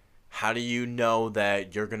how do you know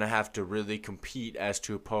that you're going to have to really compete as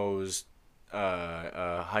to oppose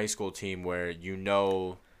a high school team where you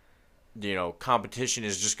know competition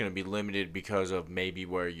is just going to be limited because of maybe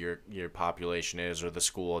where your population is or the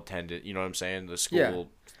school attended, you know what I'm saying? The school,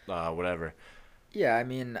 whatever. Yeah, I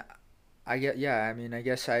mean, I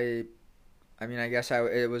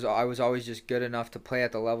was always just good enough to play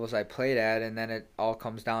at the levels I played at, and then it all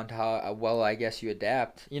comes down to how well I guess you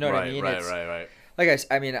adapt. You know what I mean? Right. Like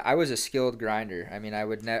I was a skilled grinder. I mean, I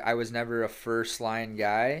was never a first line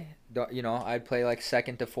guy. I'd play like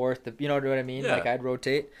second to fourth. You know what I mean? Yeah. Like I'd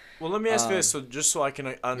rotate. Well, let me ask you this, so just so I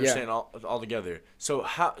can understand all together. So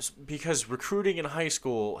because recruiting in high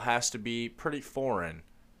school has to be pretty foreign.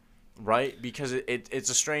 Right, because it's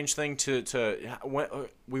a strange thing when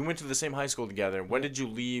we went to the same high school together. When did you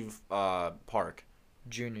leave Park?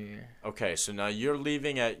 Junior year. Okay, so now you're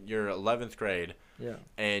leaving at your 11th grade. Yeah.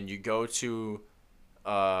 And you go to,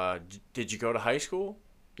 did you go to high school?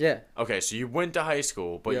 Yeah. Okay, so you went to high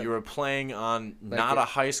school, but you were playing on not a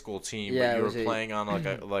high school team, but you were playing on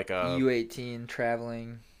like a U18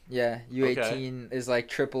 traveling. Yeah, U18 is like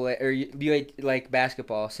AAA or U8 like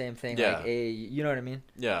basketball, same thing. Yeah. Like you know what I mean?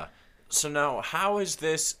 Yeah. So now, how is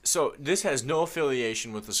this? So this has no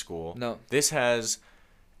affiliation with the school. No. This has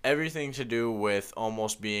everything to do with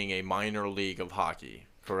almost being a minor league of hockey,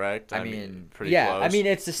 correct? I mean pretty yeah. close. I mean,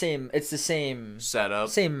 it's the same setup.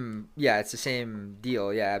 It's the same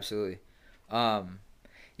deal. Yeah, absolutely.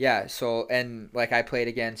 Yeah. So and like I played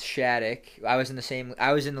against Shattuck. I was in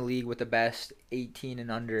the league with the best 18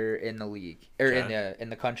 and under in the league or in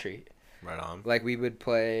the country. Right on. Like we would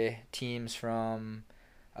play teams from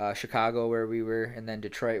Chicago where we were, and then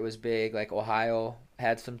Detroit was big. Like Ohio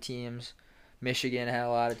had some teams, Michigan had a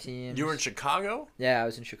lot of teams. You were in Chicago? Yeah, I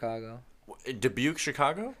was in Chicago. Dubuque,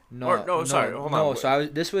 Chicago? No, sorry, hold on. No, so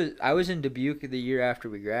I was in Dubuque the year after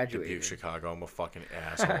we graduated. Dubuque, Chicago. I'm a fucking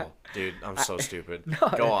asshole, dude. I'm so stupid. No,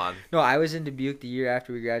 Go on. No, I was in Dubuque the year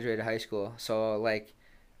after we graduated high school. So like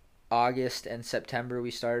August and September we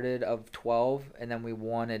started of 12, and then we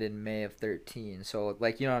won it in May of 13. So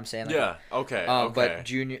like you know what I'm saying? Like, yeah. Okay. But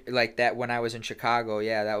junior like that when I was in Chicago,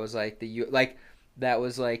 yeah, that was like that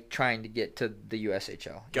was like trying to get to the USHL.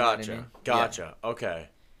 You Gotcha. Know what I mean? Gotcha. Yeah. Okay.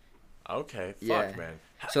 Fuck, yeah. man.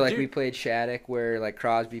 So like Dude. we played Shattuck, where like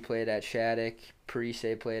Crosby played at Shattuck,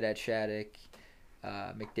 Parise played at Shattuck,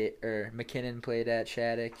 McKinnon played at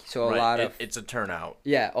Shattuck. So a lot of it's a turnout.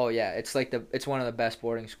 Yeah. Oh yeah. It's like it's one of the best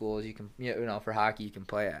boarding schools you can for hockey you can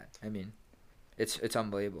play at. I mean, it's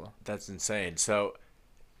unbelievable. That's insane. So,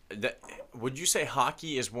 would you say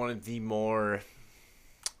hockey is one of the more,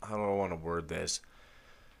 how do I want to word this,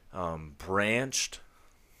 branched,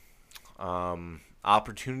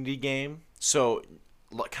 opportunity game? So,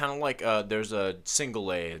 kind of like there's a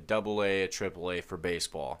single A, a double A, a triple A for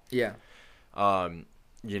baseball. Yeah. I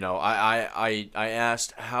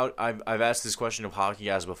asked I've asked this question of hockey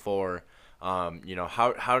guys before.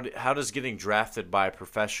 How does getting drafted by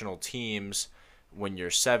professional teams when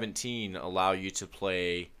you're 17 allow you to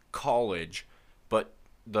play college? But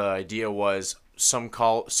the idea was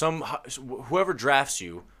whoever drafts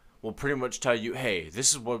you will pretty much tell you, hey,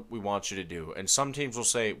 this is what we want you to do. And some teams will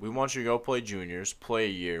say, we want you to go play juniors, play a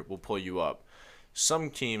year, we'll pull you up.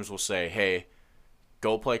 Some teams will say, hey,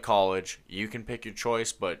 go play college. You can pick your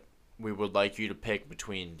choice, but we would like you to pick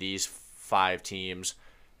between these 5 teams.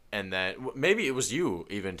 And then maybe it was you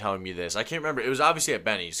even telling me this. I can't remember. It was obviously at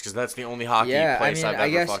Benny's because that's the only hockey place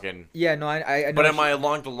I've ever fucking. Yeah, no, I know. But am I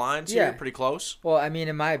along the lines here? Pretty close. Well, I mean,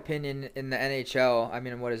 in my opinion, in the NHL, I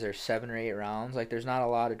mean, what is there, 7 or 8 rounds? Like, there's not a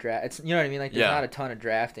lot of draft. It's, you know what I mean? Like, there's not a ton of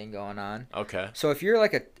drafting going on. Okay. So if you're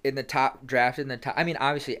like in the top drafted in the top, I mean,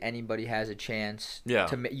 obviously anybody has a chance. Yeah.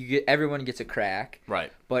 Everyone gets a crack.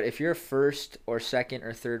 Right. But if you're a first or second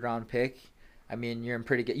or third round pick, I mean, you're in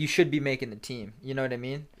pretty good. You should be making the team. You know what I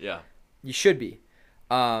mean? Yeah. You should be.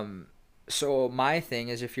 So my thing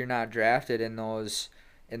is, if you're not drafted in those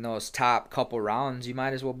top couple rounds, you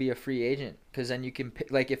might as well be a free agent, because then you can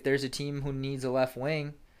like, if there's a team who needs a left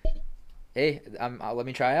wing, hey, let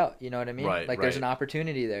me try out. You know what I mean? Right. Like there's an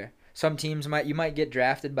opportunity there. Some teams you might get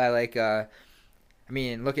drafted by like I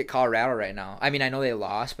mean, look at Colorado right now. I mean, I know they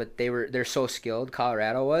lost, but they're so skilled.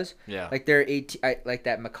 Colorado was. Yeah. Like they're 18. Like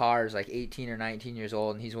that Makar is like 18 or 19 years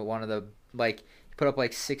old, and he's one of the like. Put up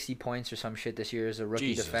like 60 points or some shit this year as a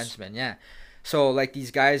rookie defenseman. Yeah. So like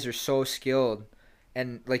these guys are so skilled,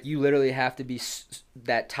 and like you literally have to be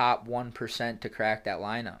that top 1% to crack that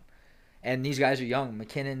lineup. And these guys are young.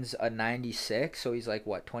 McKinnon's a 96, so he's like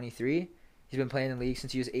what, 23? He's been playing in the league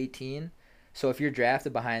since he was 18. So if you're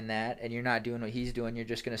drafted behind that and you're not doing what he's doing, you're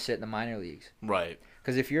just going to sit in the minor leagues. Right.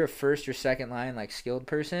 Because if you're a first or second line like skilled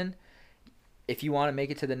person, if you want to make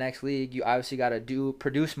it to the next league, you obviously got to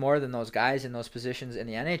produce more than those guys in those positions in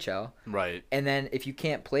the NHL. Right. And then if you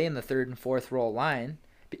can't play in the third and fourth row line,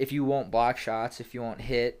 if you won't block shots, if you won't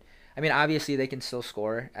hit, I mean, obviously they can still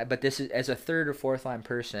score, but this is, as a third or fourth line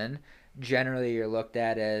person, generally you're looked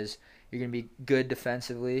at as you're going to be good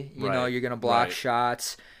defensively. You know, you're going to block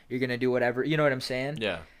shots. You're going to do whatever. You know what I'm saying?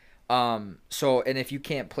 Yeah. So, and if you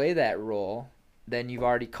can't play that role, then you've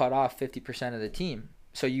already cut off 50% of the team.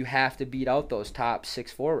 So you have to beat out those top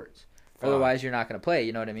 6 forwards. Otherwise, you're not going to play.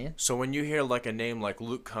 You know what I mean? So when you hear like a name like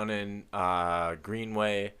Luke Cunnin,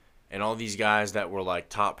 Greenway, and all these guys that were like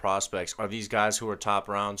top prospects, are these guys who were top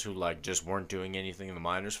rounds who like just weren't doing anything in the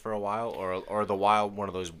minors for a while, or the Wild one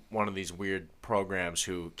of these weird programs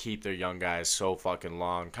who keep their young guys so fucking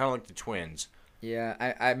long, kind of like the Twins?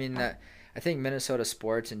 Yeah, I mean I think Minnesota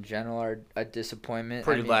sports in general are a disappointment.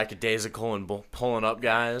 Pretty lackadaisical and pulling up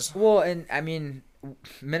guys. Well, and I mean,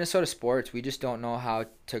 Minnesota sports, we just don't know how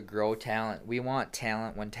to grow talent. We want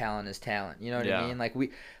talent when talent is talent. You know what I mean?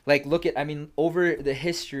 Like look at, I mean, over the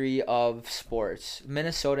history of sports,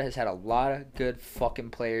 Minnesota has had a lot of good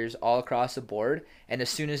fucking players all across the board, and as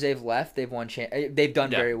soon as they've left, they've won. They've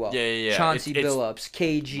done very well. Yeah. Chauncey Billups,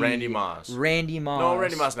 KG, Randy Moss. No, Randy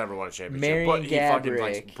Moss never won a championship. Marion but he Gaborik. fucking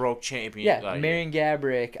like broke champion. Yeah, Marion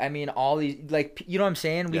Gaborik. I mean, all these, like, you know what I'm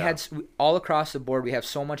saying? We had all across the board. We have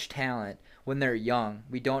so much talent. When they're young,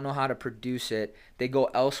 we don't know how to produce it. They go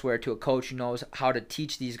elsewhere to a coach who knows how to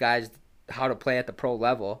teach these guys how to play at the pro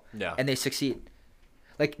level, and they succeed.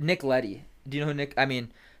 Like Nick Leddy. Do you know who Nick? I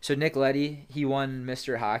mean, so Nick Leddy, he won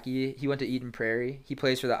Mr. Hockey. He went to Eden Prairie. He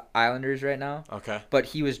plays for the Islanders right now. Okay. But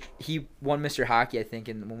he won Mr. Hockey, I think,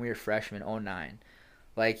 when we were freshmen, 2009.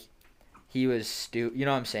 Like, he was you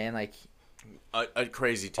know what I'm saying? Like, a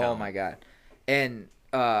crazy talent. Oh my god, and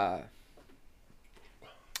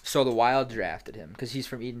so the Wild drafted him because he's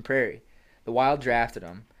from Eden Prairie. The Wild drafted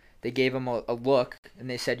him. They gave him a look, and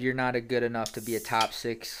they said, you're not good enough to be a top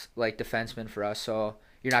 6 like defenseman for us, so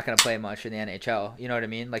you're not going to play much in the NHL. You know what I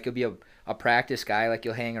mean? Like, you'll be a practice guy. Like,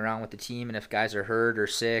 you'll hang around with the team, and if guys are hurt or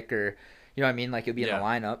sick or, you know what I mean? Like, you'll be in the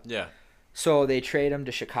lineup. Yeah. So they trade him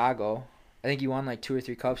to Chicago. I think he won like 2 or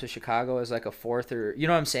 3 cups with Chicago as like a fourth, or, you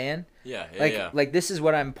know what I'm saying? Yeah. Like, this is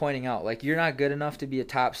what I'm pointing out. Like, you're not good enough to be a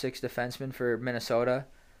top 6 defenseman for Minnesota,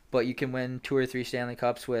 but you can win 2 or 3 Stanley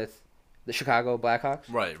Cups with the Chicago Blackhawks.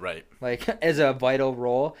 Right. Like, as a vital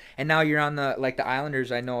role. And now you're on the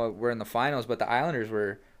Islanders. I know we're in the finals, but the Islanders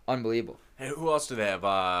were unbelievable. Hey, who else do they have?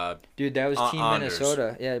 Dude, that was Team Anders.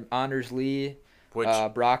 Minnesota. Yeah, Anders Lee,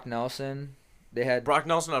 Brock Nelson. They had Brock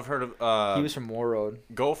Nelson. I've heard of. He was from Warroad.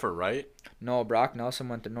 Gopher, right? No, Brock Nelson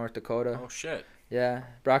went to North Dakota. Oh shit. Yeah,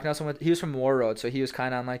 Brock Nelson he was from Warroad, so he was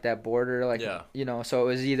kind of on like that border, like you know. So it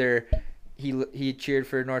was either he cheered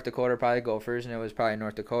for North Dakota, probably Gophers, and it was probably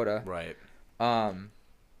North Dakota. Right.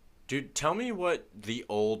 Dude, tell me what the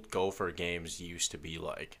old Gopher games used to be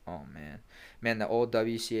like. Oh man, the old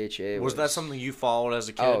WCHA was that something you followed as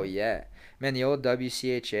a kid? Oh yeah, man, the old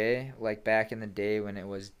WCHA, like back in the day when it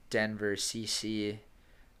was Denver, CC,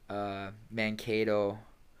 Mankato.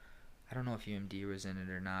 I don't know if UMD was in it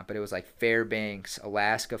or not, but it was like Fairbanks,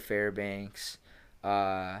 Alaska Fairbanks,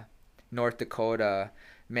 North Dakota.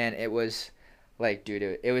 Man, it was Like, dude,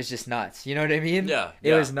 it was just nuts. You know what I mean? Yeah,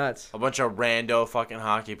 It was nuts. A bunch of rando fucking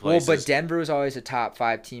hockey Well, places. but Denver was always a top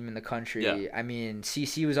 5 team in the country. Yeah. I mean,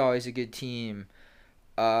 CC was always a good team.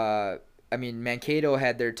 I mean, Mankato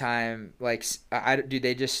had their time. Like, dude,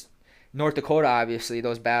 they just North Dakota. Obviously,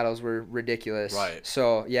 those battles were ridiculous. Right.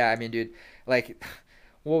 So yeah, I mean, dude, like,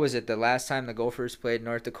 what was it? The last time the Gophers played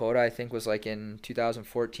North Dakota, I think, was like in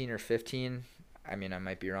 2014 or 15. I mean, I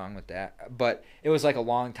might be wrong with that, but it was like a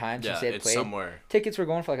long time since they had played. Somewhere. Tickets were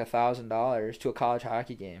going for like $1,000 to a college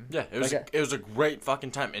hockey game. Yeah, it was a great fucking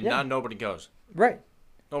time, and now nobody goes. Right.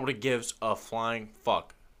 Nobody gives a flying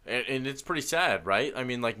fuck, and it's pretty sad, right? I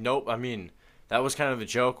mean, like, nope. I mean, that was kind of the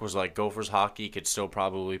joke. Was like Gophers hockey could still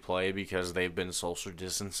probably play because they've been social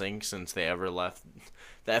distancing since they ever left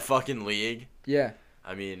that fucking league. Yeah.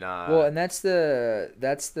 I mean, well, and that's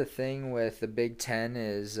the thing with the Big Ten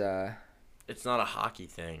is. It's not a hockey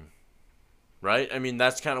thing, right? I mean,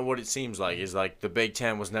 that's kind of what it seems like. Is like the Big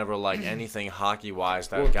Ten was never like anything hockey-wise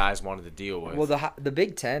that guys wanted to deal with. Well, the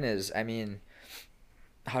Big Ten is, I mean,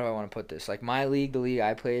 how do I want to put this? Like my league, the league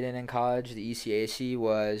I played in college, the ECAC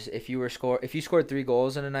was if you scored 3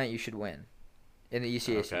 goals in a night, you should win. In the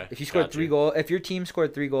ECAC, Okay, if you scored 3 goals, if your team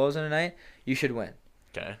scored 3 goals in a night, you should win.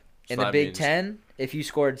 Okay. In the Big Ten, if you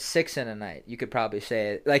scored 6 in a night, you could probably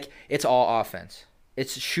say it. Like it's all offense.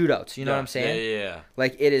 It's shootouts. You know what I'm saying? Yeah.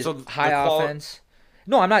 Like it is high offense.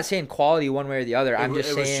 No, I'm not saying quality one way or the other. I'm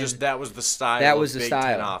just saying that was the style. That was the Big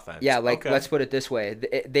style. Ten offense. Yeah, like let's put it this way: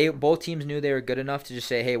 they both teams knew they were good enough to just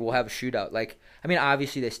say, "Hey, we'll have a shootout." Like, I mean,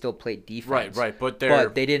 obviously they still played defense. Right, but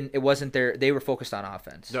they didn't. It wasn't their. They were focused on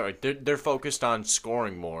offense. They're focused on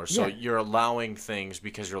scoring more. So you're allowing things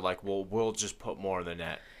because you're like, well, we'll just put more in the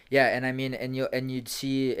net. Yeah, and I mean, you'd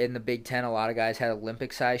see in the Big Ten, a lot of guys had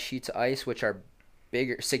Olympic-sized sheets of ice, which are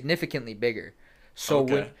bigger, significantly bigger. So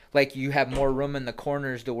when, like, you have more room in the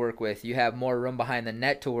corners to work with, you have more room behind the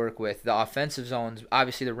net to work with. The offensive zones,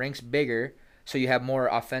 obviously the rink's bigger, so you have more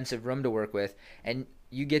offensive room to work with, and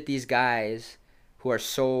you get these guys who are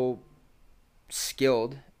so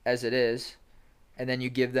skilled as it is, and then you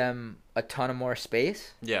give them a ton of more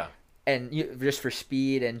space. Yeah. And just for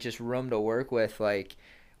speed and just room to work with, like,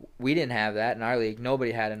 we didn't have that in our league.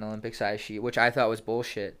 Nobody had an Olympic-sized sheet, which I thought was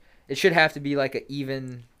bullshit. It should have to be like a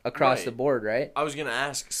even across the board, right? I was gonna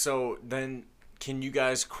ask. So then, can you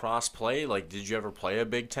guys cross play? Like, did you ever play a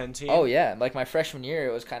Big Ten team? Oh yeah, like my freshman year,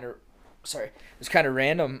 it was kind of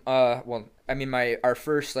random. Well, I mean, our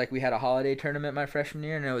first, like, we had a holiday tournament my freshman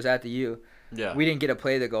year, and it was at the U. Yeah. We didn't get to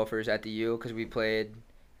play the Gophers at the U because we played.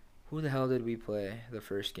 Who the hell did we play the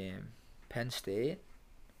first game? Penn State.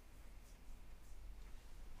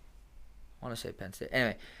 I want to say Penn State.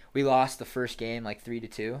 Anyway, we lost the first game like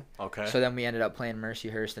 3-2. Okay. So then we ended up playing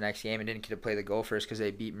Mercyhurst the next game and didn't get to play the Gophers because they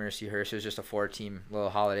beat Mercyhurst. It was just a 4-team little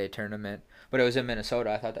holiday tournament, but it was in Minnesota.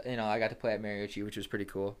 I thought that, I got to play at Mariucci, which was pretty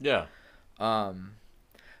cool. Yeah. But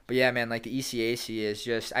yeah, man, like the ECAC is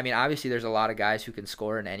just. I mean, obviously there's a lot of guys who can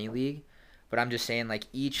score in any league, but I'm just saying like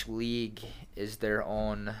each league is their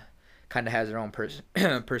own, kind of has their own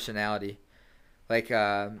personality. Like,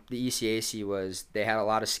 the ECAC they had a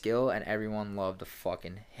lot of skill, and everyone loved to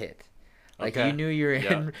fucking hit. Like, you knew you were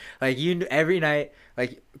in, like, you knew every night,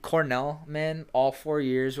 like, Cornell, man, all 4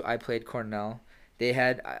 years I played Cornell, they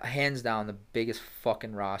had, hands down, the biggest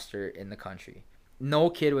fucking roster in the country. No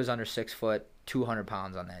kid was under 6 foot, 200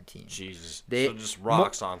 pounds on that team. Jesus. So just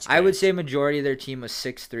rocks on skates. I would say majority of their team was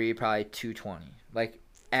 6'3", probably 220. Like,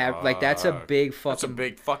 that's a big fucking... That's a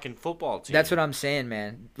big fucking football team. That's what I'm saying,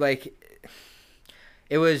 man. Like...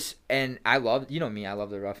 It was, and I love, me, I love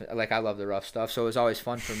the rough stuff, so it was always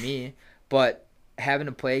fun for me, but having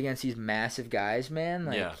to play against these massive guys, man,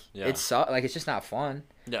 like, it's just not fun.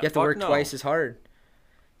 Yeah, you have to work twice as hard.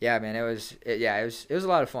 Yeah, man, it was a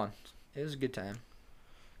lot of fun. It was a good time.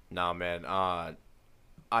 Nah, man, I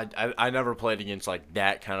never played against, like,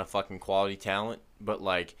 that kind of fucking quality talent, but,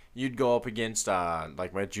 like, you'd go up against,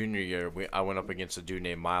 like, my junior year, I went up against a dude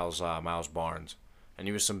named Miles Barnes. And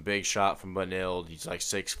he was some big shot from Benilde. He's like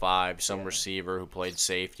 6'5", some receiver who played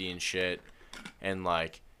safety and shit. And,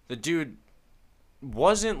 like, the dude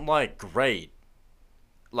wasn't, like, great.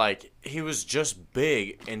 Like, he was just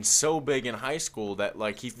big and so big in high school that,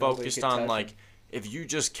 like, he focused on, like, if you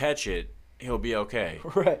just catch it, he'll be okay.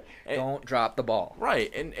 Right. Don't drop the ball.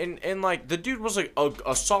 Right. And like, the dude was like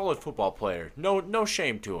a solid football player. No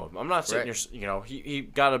shame to him. I'm not sitting here, he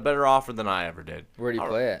got a better offer than I ever did. Where did he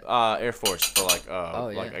play at? Air Force for like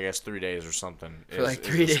I guess 3 days or something. For like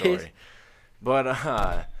 3 days. Story. But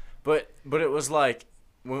it was like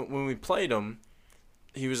when we played him,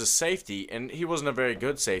 he was a safety and he wasn't a very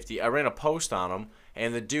good safety. I ran a post on him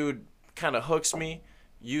and the dude kind of hooks me.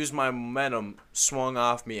 used my momentum, swung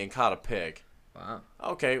off me, and caught a pick. Wow.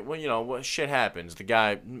 Okay, well, what shit happens. The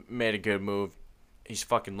guy made a good move. He's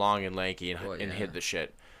fucking long and lanky and hit the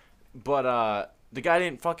shit. But the guy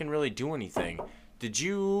didn't fucking really do anything. Did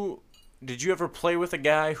you ever play with a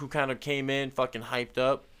guy who kind of came in fucking hyped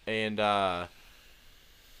up and I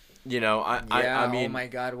mean, oh my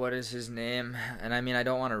God, what is his name? And I mean, I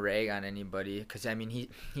don't want to rag on anybody because I mean he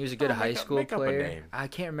was a good high school player. Up a name. I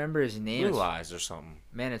can't remember his name. Blue Eyes or something.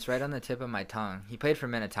 Man, it's right on the tip of my tongue. He played for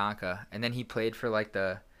Minnetonka, and then he played for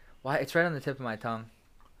it's right on the tip of my tongue.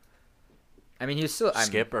 I mean, he was still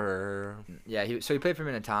Skipper. Yeah, he played for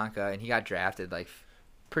Minnetonka, and he got drafted like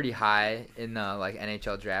pretty high in the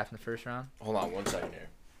NHL draft in the first round. Hold on 1 second here.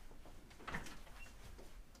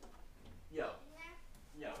 Yo.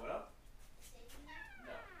 Yeah, what up?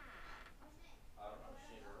 No. I don't know.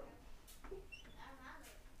 She in her room.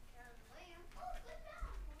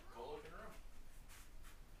 Go look in her room.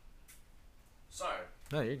 Sorry.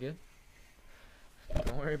 No, you're good.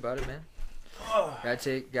 Don't worry about it, man. Gotta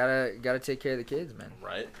take care of the kids, man.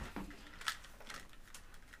 Right.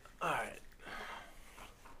 All right.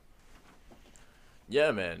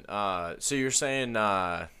 Yeah, man. So you're saying,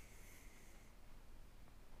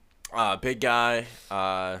 big guy.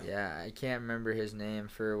 Yeah, I can't remember his name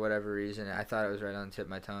for whatever reason. I thought it was right on the tip of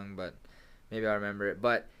my tongue, but maybe I'll remember it.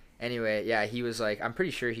 But anyway, yeah, he was I'm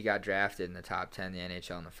pretty sure he got drafted in the top 10 in the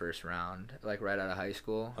NHL in the first round, right out of high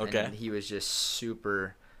school. Okay. And he was just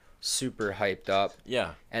super hyped up.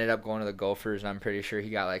 Yeah. Ended up going to the Gophers, and I'm pretty sure he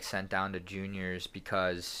got sent down to juniors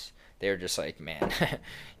because they were just man,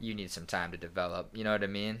 you need some time to develop. You know what I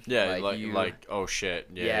mean? Yeah, oh shit.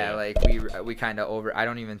 Yeah. We kind of over. I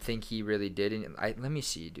don't even think he really did. Let me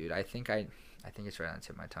see, dude. I think it's right on the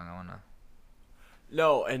tip of my tongue. I wanna.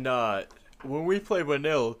 No, and when we played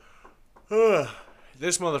Manil,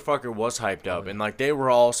 this motherfucker was hyped up, and they were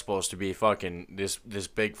all supposed to be fucking this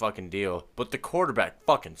big fucking deal, but the quarterback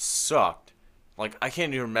fucking sucked. I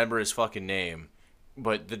can't even remember his fucking name,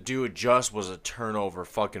 but the dude just was a turnover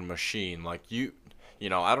fucking machine. I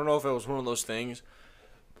don't know if it was one of those things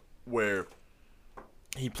where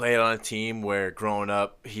he played on a team where growing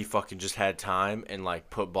up he fucking just had time and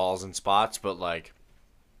put balls in spots, but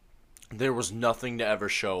there was nothing to ever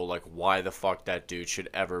show why the fuck that dude should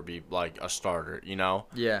ever be a starter, you know?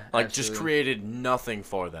 Yeah. Just created nothing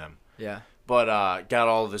for them. Yeah. But got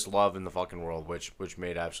all this love in the fucking world, which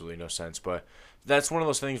made absolutely no sense. But that's one of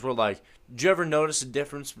those things where did you ever notice a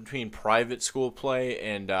difference between private school play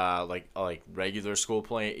and regular school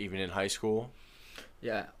play, even in high school?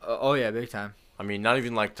 Yeah. Oh yeah, big time. I mean, not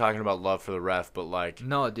even talking about love for the ref, but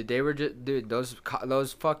no, dude, they were just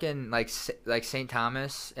those fucking St.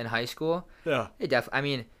 Thomas in high school. Yeah. I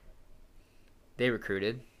mean, they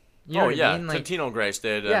recruited. You know what I mean? Tantino Grace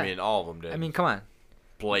did. Yeah. I mean, all of them did. I mean, come on.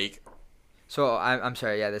 Blake. So I'm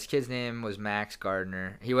sorry. Yeah, this kid's name was Max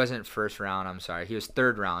Gardner. He wasn't first round. I'm sorry. He was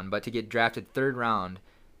third round. But to get drafted third round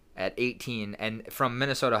at 18 and from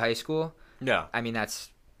Minnesota high school. Yeah. I mean, that's.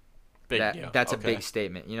 That's a big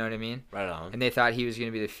statement, you know what I mean? Right on. And they thought he was going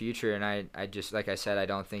to be the future, and I just, like I said, I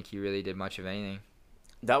don't think he really did much of anything.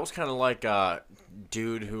 That was kind of like a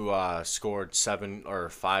dude who scored 7 or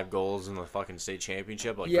 5 goals in the fucking state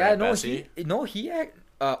championship, Grant Bessie.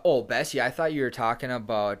 Bessie. I thought you were talking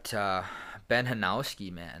about Ben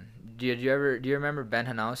Hanowski, man. Do you remember Ben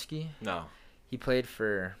Hanowski? No. He played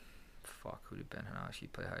for, who did Ben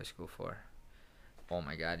Hanowski play high school for? Oh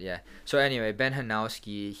my God, yeah. So anyway, Ben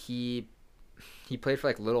Hanowski, he played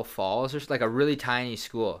for Little Falls, or a really tiny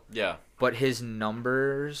school. Yeah. But his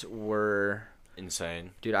numbers were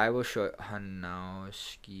insane. Dude, I will show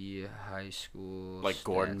Hanowski high school.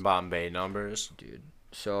 Gordon Bombay numbers. Dude.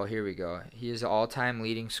 So here we go. He is the all-time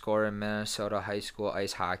leading scorer in Minnesota high school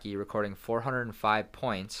ice hockey, recording 405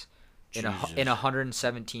 points in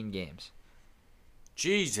 117 games.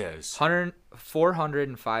 Jesus.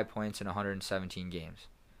 405 points in 117 games.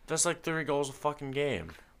 That's 3 goals a fucking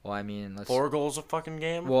game. Well, I mean, 4 goals a fucking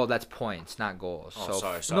game? Well, that's points, not goals. Oh,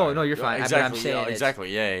 sorry. No, you're fine. Exactly. I'm saying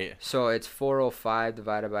exactly. Yeah. So it's 405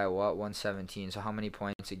 divided by what? 117. So how many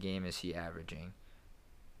points a game is he averaging?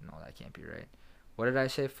 No, that can't be right. What did I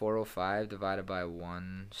say? 405 divided by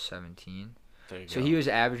 117. So he was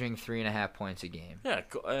averaging 3.5 points a game. Yeah.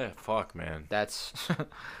 Fuck, man. That's.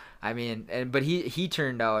 I mean, but he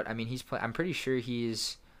turned out. I mean, I'm pretty sure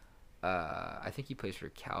he's. I think he plays for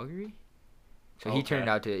Calgary. So he turned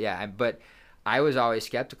out to But I was always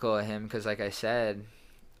skeptical of him because, like I said,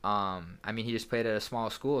 I mean, he just played at a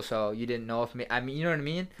small school, so you didn't know if. I mean, you know what I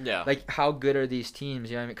mean? Yeah. How good are these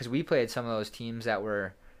teams? You know what I mean? Because we played some of those teams that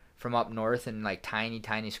were from up north and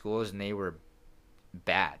tiny schools, and they were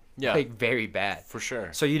bad. Yeah. Like, very bad. For sure.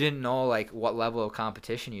 So you didn't know, like, what level of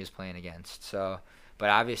competition he was playing against. So, but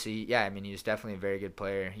obviously, yeah, I mean, he was definitely a very good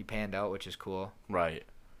player. He panned out, which is cool. Right.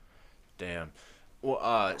 Damn.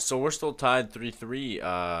 Well, so we're still tied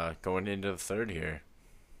 3-3 going into the third here.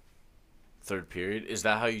 Third period. Is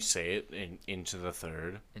that how you say it? Into the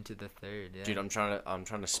third? Into the third, yeah. Dude, I'm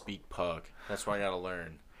trying to speak puck. That's what I gotta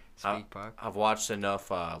learn. Speak puck. I've watched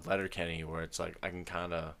enough Letterkenny where it's like I can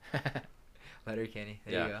kind of. Letterkenny.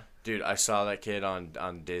 There you go. Dude, I saw that kid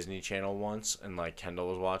on Disney Channel once, and like Kendall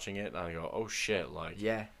was watching it, and I go, oh shit, like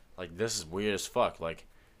Yeah. like this is weird as fuck. Like,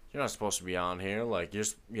 you're not supposed to be on here. Like, you're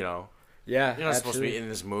Yeah. you're not supposed to be in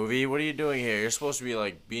this movie. What are you doing here? You're supposed to be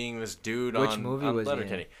like being this dude Which on movie was he in?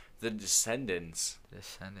 Letterkenny. The Descendants.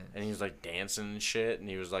 Descendants. And he was like dancing and shit, and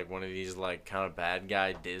he was like one of these like kind of bad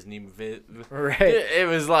guy Disney Right.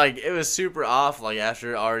 It was super off. Like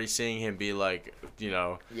after already seeing him be like,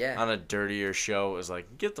 Yeah. on a dirtier show, it was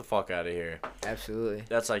like, get the fuck out of here. Absolutely.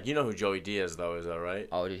 That's like, you know who Joey Diaz though is, though, right?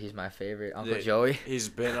 Oh, dude, he's my favorite. Uncle Dude, Joey. He's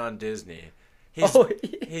been on Disney.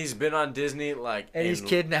 He's been on Disney like And he's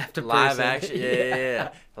kidnapped a live person. action.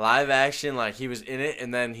 Yeah. Live action, like he was in it,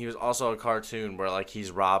 and then he was also a cartoon where like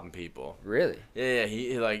he's robbing people. Really? Yeah.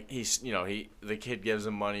 The kid gives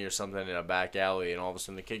him money or something in a back alley, and all of a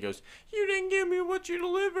sudden the kid goes, "You didn't give me what you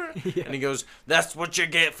delivered," and he goes, "That's what you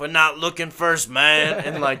get for not looking first, man."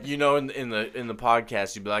 And like in the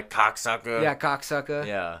podcast, you'd be like, "Cocksucker." Yeah, cocksucker.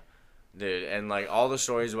 Yeah. Dude, and like all the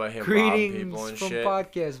stories about him robbing people and Greetings from shit.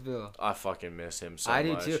 Podcastville. I fucking miss him so I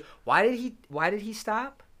much. do too. Why did he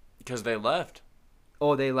stop? Because they left.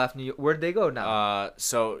 Oh, they left New York. Where'd they go now?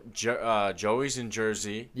 So Joey's in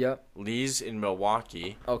Jersey. Yep. Lee's in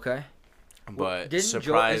Milwaukee. Okay. But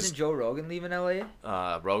isn't Joe Rogan leaving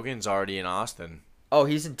LA? Rogan's already in Austin. Oh,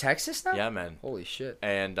 he's in Texas now? Yeah, man. Holy shit.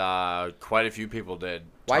 And quite a few people did.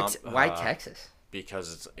 Why Texas?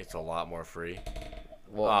 Because it's a lot more free.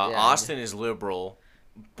 Well, Austin is liberal,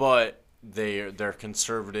 but they're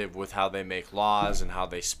conservative with how they make laws and how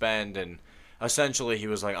they spend, and essentially he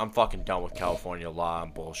was like, I'm fucking done with California law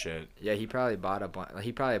and bullshit. Yeah, he probably bought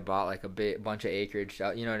like a bunch of acreage.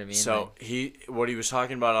 You know what I mean? So what he was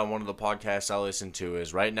talking about on one of the podcasts I listened to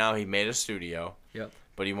is right now he made a studio. Yep.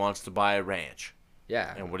 But he wants to buy a ranch.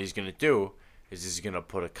 Yeah. And what he's gonna do is he's gonna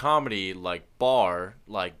put a comedy like bar,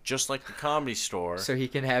 like just like the Comedy Store, so he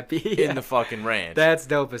can have in the fucking ranch. That's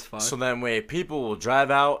dope as fuck. So that way people will drive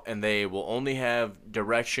out and they will only have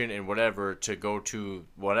direction and whatever to go to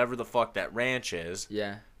whatever the fuck that ranch is.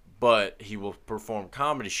 Yeah. But he will perform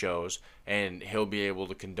comedy shows and he'll be able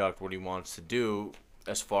to conduct what he wants to do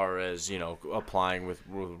as far as, applying with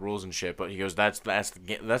rules and shit. But he goes, that's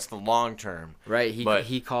the long term. Right.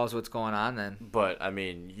 He calls what's going on then. But I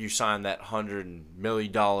mean, you signed that $100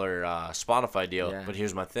 million Spotify deal. Yeah. But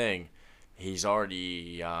here's my thing. He's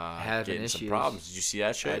already getting some problems. Did you see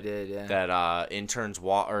that shit? I did, yeah. That interns,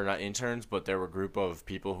 or not interns, but there were a group of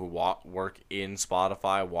people who work in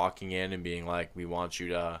Spotify walking in and being like, we want you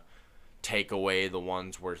to take away the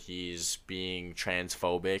ones where he's being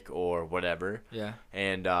transphobic or whatever. Yeah.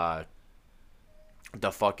 And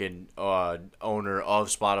the fucking owner of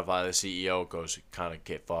Spotify, the CEO, goes, kind of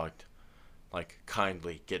get fucked. Like,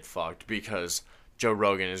 kindly get fucked, because Joe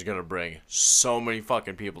Rogan is going to bring so many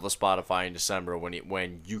fucking people to Spotify in December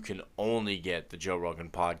when you can only get the Joe Rogan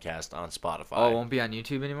podcast on Spotify. Oh, it won't be on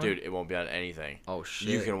YouTube anymore? Dude, it won't be on anything. Oh, shit.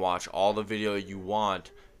 You can watch all the video you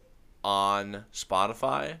want on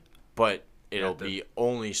Spotify, but it'll be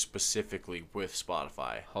only specifically with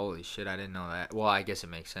Spotify. Holy shit, I didn't know that. Well, I guess it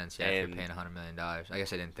makes sense. Yeah, if And you're paying $100 million. I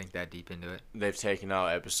guess I didn't think that deep into it. They've taken out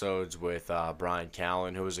episodes with Brian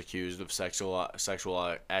Callen, who was accused of sexual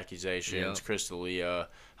accusations, Yep. Chris D'Elia,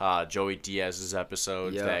 Joey Diaz's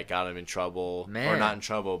episodes Yep. that got him in trouble. Man. Or not in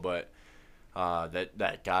trouble, but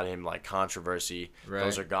that got him like controversy. Right.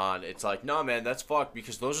 Those are gone. It's like, no, man, that's fucked,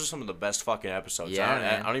 because those are some of the best fucking episodes. Yeah,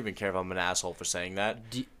 man. I don't even care if I'm an asshole for saying that.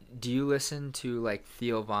 Do you listen to like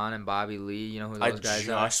Theo Von and Bobby Lee? You know who those guys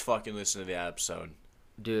are? I just fucking listened to the episode.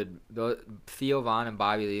 Dude, Theo Von and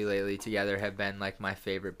Bobby Lee lately together have been like my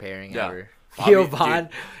favorite pairing Yeah. ever. Bobby, Theo Von,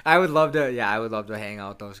 dude. I would love to hang out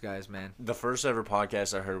with those guys, man. The first ever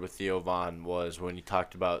podcast I heard with Theo Von was when he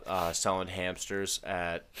talked about selling hamsters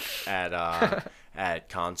at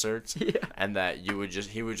concerts, Yeah. and that he would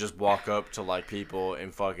just walk up to like people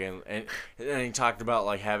and fucking and he talked about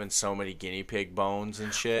like having so many guinea pig bones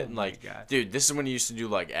and shit, and my like, God. dude, this is when he used to do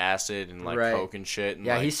like acid and like Right. coke and shit. And,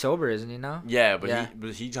 Yeah, like, he's sober, isn't he now? yeah, but Yeah.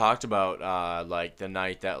 he talked about like the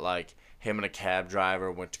night that like him and a cab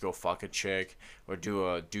driver went to go fuck a chick or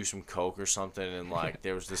do some coke or something, and like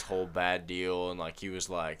there was this whole bad deal, and like he was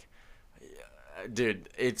like, Dude,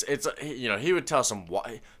 it's he would tell some.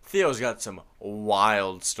 Theo's got some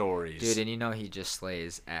wild stories. Dude, and he just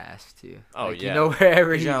slays ass too. Oh like, yeah.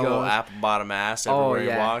 Wherever He's he got goes. a little apple bottom ass everywhere he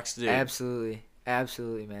walks, dude.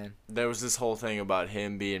 Absolutely, man. There was this whole thing about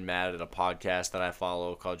him being mad at a podcast that I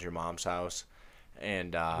follow called Your Mom's House,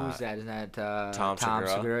 and who's that? Isn't that Tom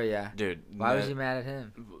Segura? Yeah, dude. Why was he mad at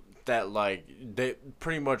him? That like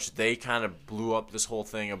they kind of blew up this whole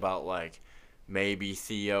thing about like maybe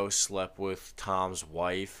Theo slept with Tom's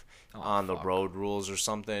wife on the Road Rules or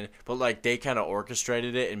something, but like they kind of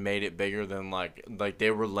orchestrated it and made it bigger than like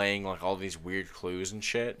they were laying like all these weird clues and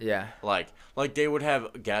shit. Yeah. Like they would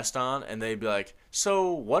have a guest on and they'd be like,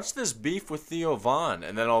 so what's this beef with Theo Von?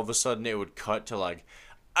 And then all of a sudden it would cut to like,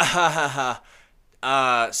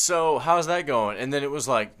 so how's that going? And then it was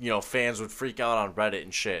like, fans would freak out on Reddit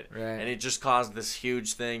and shit. Right. And it just caused this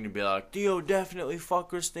huge thing to be like, Theo definitely fuck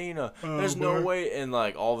Christina. There's no way. And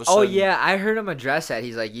like all of a sudden. Oh yeah, I heard him address that.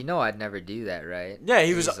 He's like, I'd never do that, right? Yeah,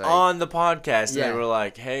 he was like, on the podcast and Yeah. they were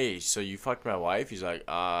like, hey, so you fucked my wife? He's like,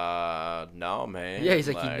 no, man. Yeah, he's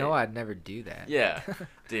like, I'd never do that. Yeah,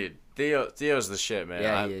 dude. Theo's the shit, man.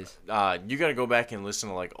 Yeah, he is. You gotta go back and listen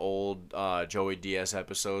to like old Joey Diaz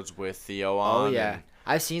episodes with Theo on. Oh yeah,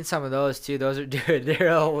 I've seen some of those too. Those are dude, they're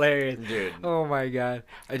hilarious. Dude. Oh my god.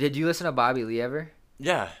 Did you listen to Bobby Lee ever?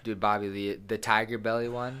 Yeah. Dude, Bobby Lee, the Tiger Belly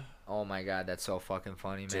one. Oh my god, that's so fucking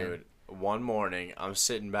funny, man. Dude, one morning I'm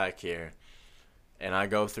sitting back here, and I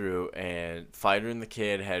go through, and Fighter and the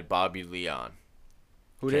Kid had Bobby Lee on.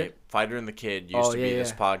 Who did? Fighter and the Kid used to be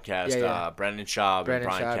this podcast. Yeah. Brendan Schaub and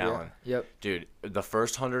Brian Callen. Yeah. Yep. Dude, the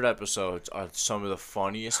first 100 episodes are some of the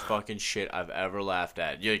funniest fucking shit I've ever laughed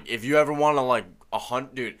at. If you ever want to like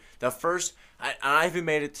 100, dude, the first I even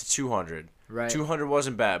made it to 200. Right. 200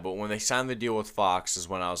 wasn't bad, but when they signed the deal with Fox is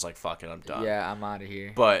when I was like, fuck it, I'm done. Yeah, I'm out of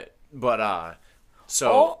here.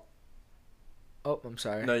 So. Oh, I'm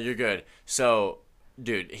sorry. No, you're good. So,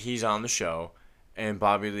 dude, he's on the show. And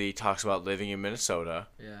Bobby Lee talks about living in Minnesota.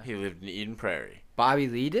 Yeah. He lived in Eden Prairie. Bobby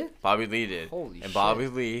Lee did? Bobby Lee did. Holy shit. And Bobby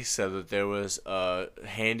Lee said that there was a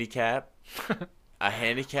handicap.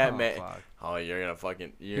 Man. Fuck. Oh, you're gonna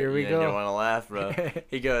fucking. Here we go. You want to laugh, bro?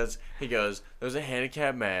 He goes. There's a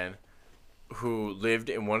handicapped man who lived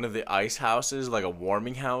in one of the ice houses, like a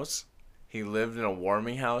warming house. He lived in a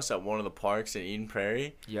warming house at one of the parks in Eden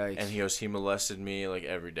Prairie. Yikes. And he goes, he molested me like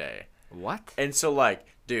every day. What? And so like,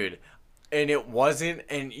 dude. And it wasn't,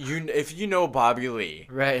 and if you know Bobby Lee,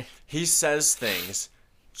 Right. he says things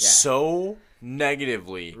so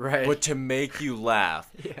negatively, right, but to make you laugh.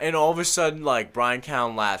 Yeah. And all of a sudden, like, Brian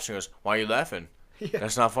Callen laughs and goes, why are you laughing? Yeah.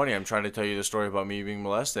 That's not funny. I'm trying to tell you the story about me being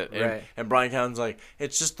molested. Right. And Brian Callen's like,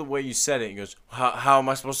 it's just the way you said it. He goes, how am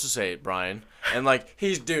I supposed to say it, Brian? And like,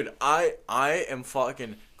 dude, I am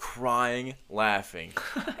fucking crying laughing.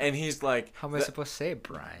 And he's like, how am I supposed to say it,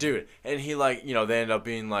 Brian? Dude, and he like, they end up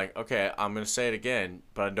being like, okay, I'm going to say it again,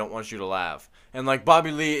 but I don't want you to laugh. And like,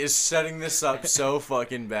 Bobby Lee is setting this up so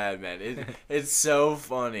fucking bad, man. It's so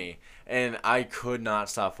funny. And I could not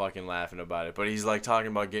stop fucking laughing about it. But he's like talking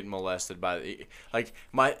about getting molested by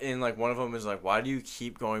one of them is like, why do you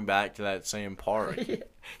keep going back to that same park?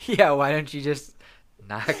 Yeah, why don't you just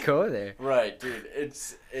not go there? Right, dude.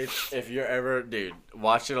 It's if you're ever, dude,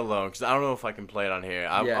 watch it alone because I don't know if I can play it on here.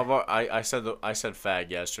 I said fag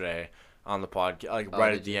yesterday on the podcast, like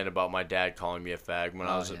right at the end about my dad calling me a fag when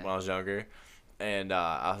I was younger, and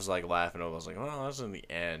I was like laughing. I was like, well, that's in the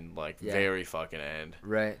end, like very fucking end.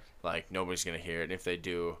 Right. Like nobody's gonna hear it. And if they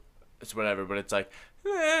do, it's whatever. But it's like,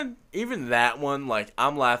 man, even that one, like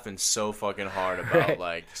I'm laughing so fucking hard about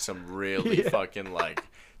like some really fucking like.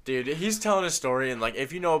 Dude, he's telling a story, and, like,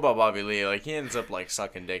 if you know about Bobby Lee, like, he ends up, like,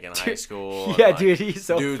 sucking dick in high school. Yeah, and, like, dude, he's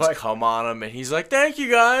so dudes come on him, and he's like, thank you,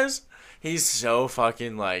 guys. He's so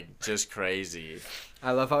fucking, like, just crazy.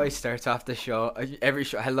 I love how he starts off the show, every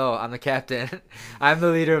show. Hello, I'm the captain. I'm the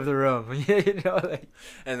leader of the room.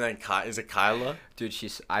 And then, is it Kyla? Dude,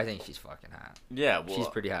 I think she's fucking hot. Yeah, well. She's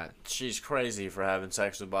pretty hot. She's crazy for having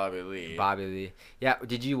sex with Bobby Lee. Bobby Lee. Yeah,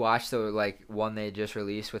 did you watch the, like, one they just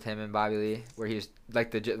released with him and Bobby Lee? Where he was,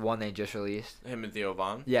 like, the one they just released? Him and Theo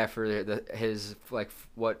Von? Yeah, for his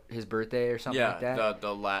birthday or something like that? Yeah,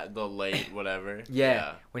 the late whatever.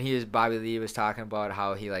 Yeah, when Bobby Lee was talking about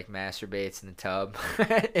how he, like, masturbates in the tub.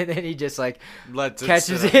 And then he just, like,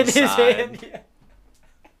 catches it in his hand. Yeah.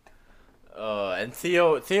 And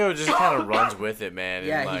Theo just kind of runs with it, man.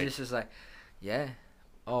 Yeah, and, like, he just is like, yeah.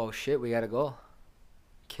 Oh, shit, we gotta go.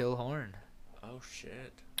 Kill Horn. Oh,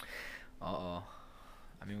 shit. Uh-oh.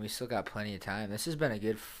 I mean, we still got plenty of time. This has been a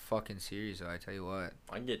good fucking series, though, I tell you what.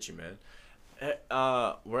 I get you, man.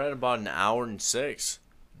 We're at about an hour and 6.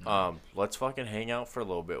 Let's fucking hang out for a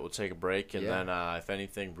little bit. We'll take a break, and Yeah. then if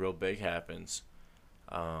anything real big happens,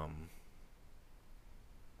 we'll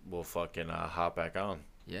fucking hop back on.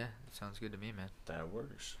 Yeah, that sounds good to me, man. That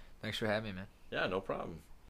works. Thanks for having me, man. Yeah, no problem.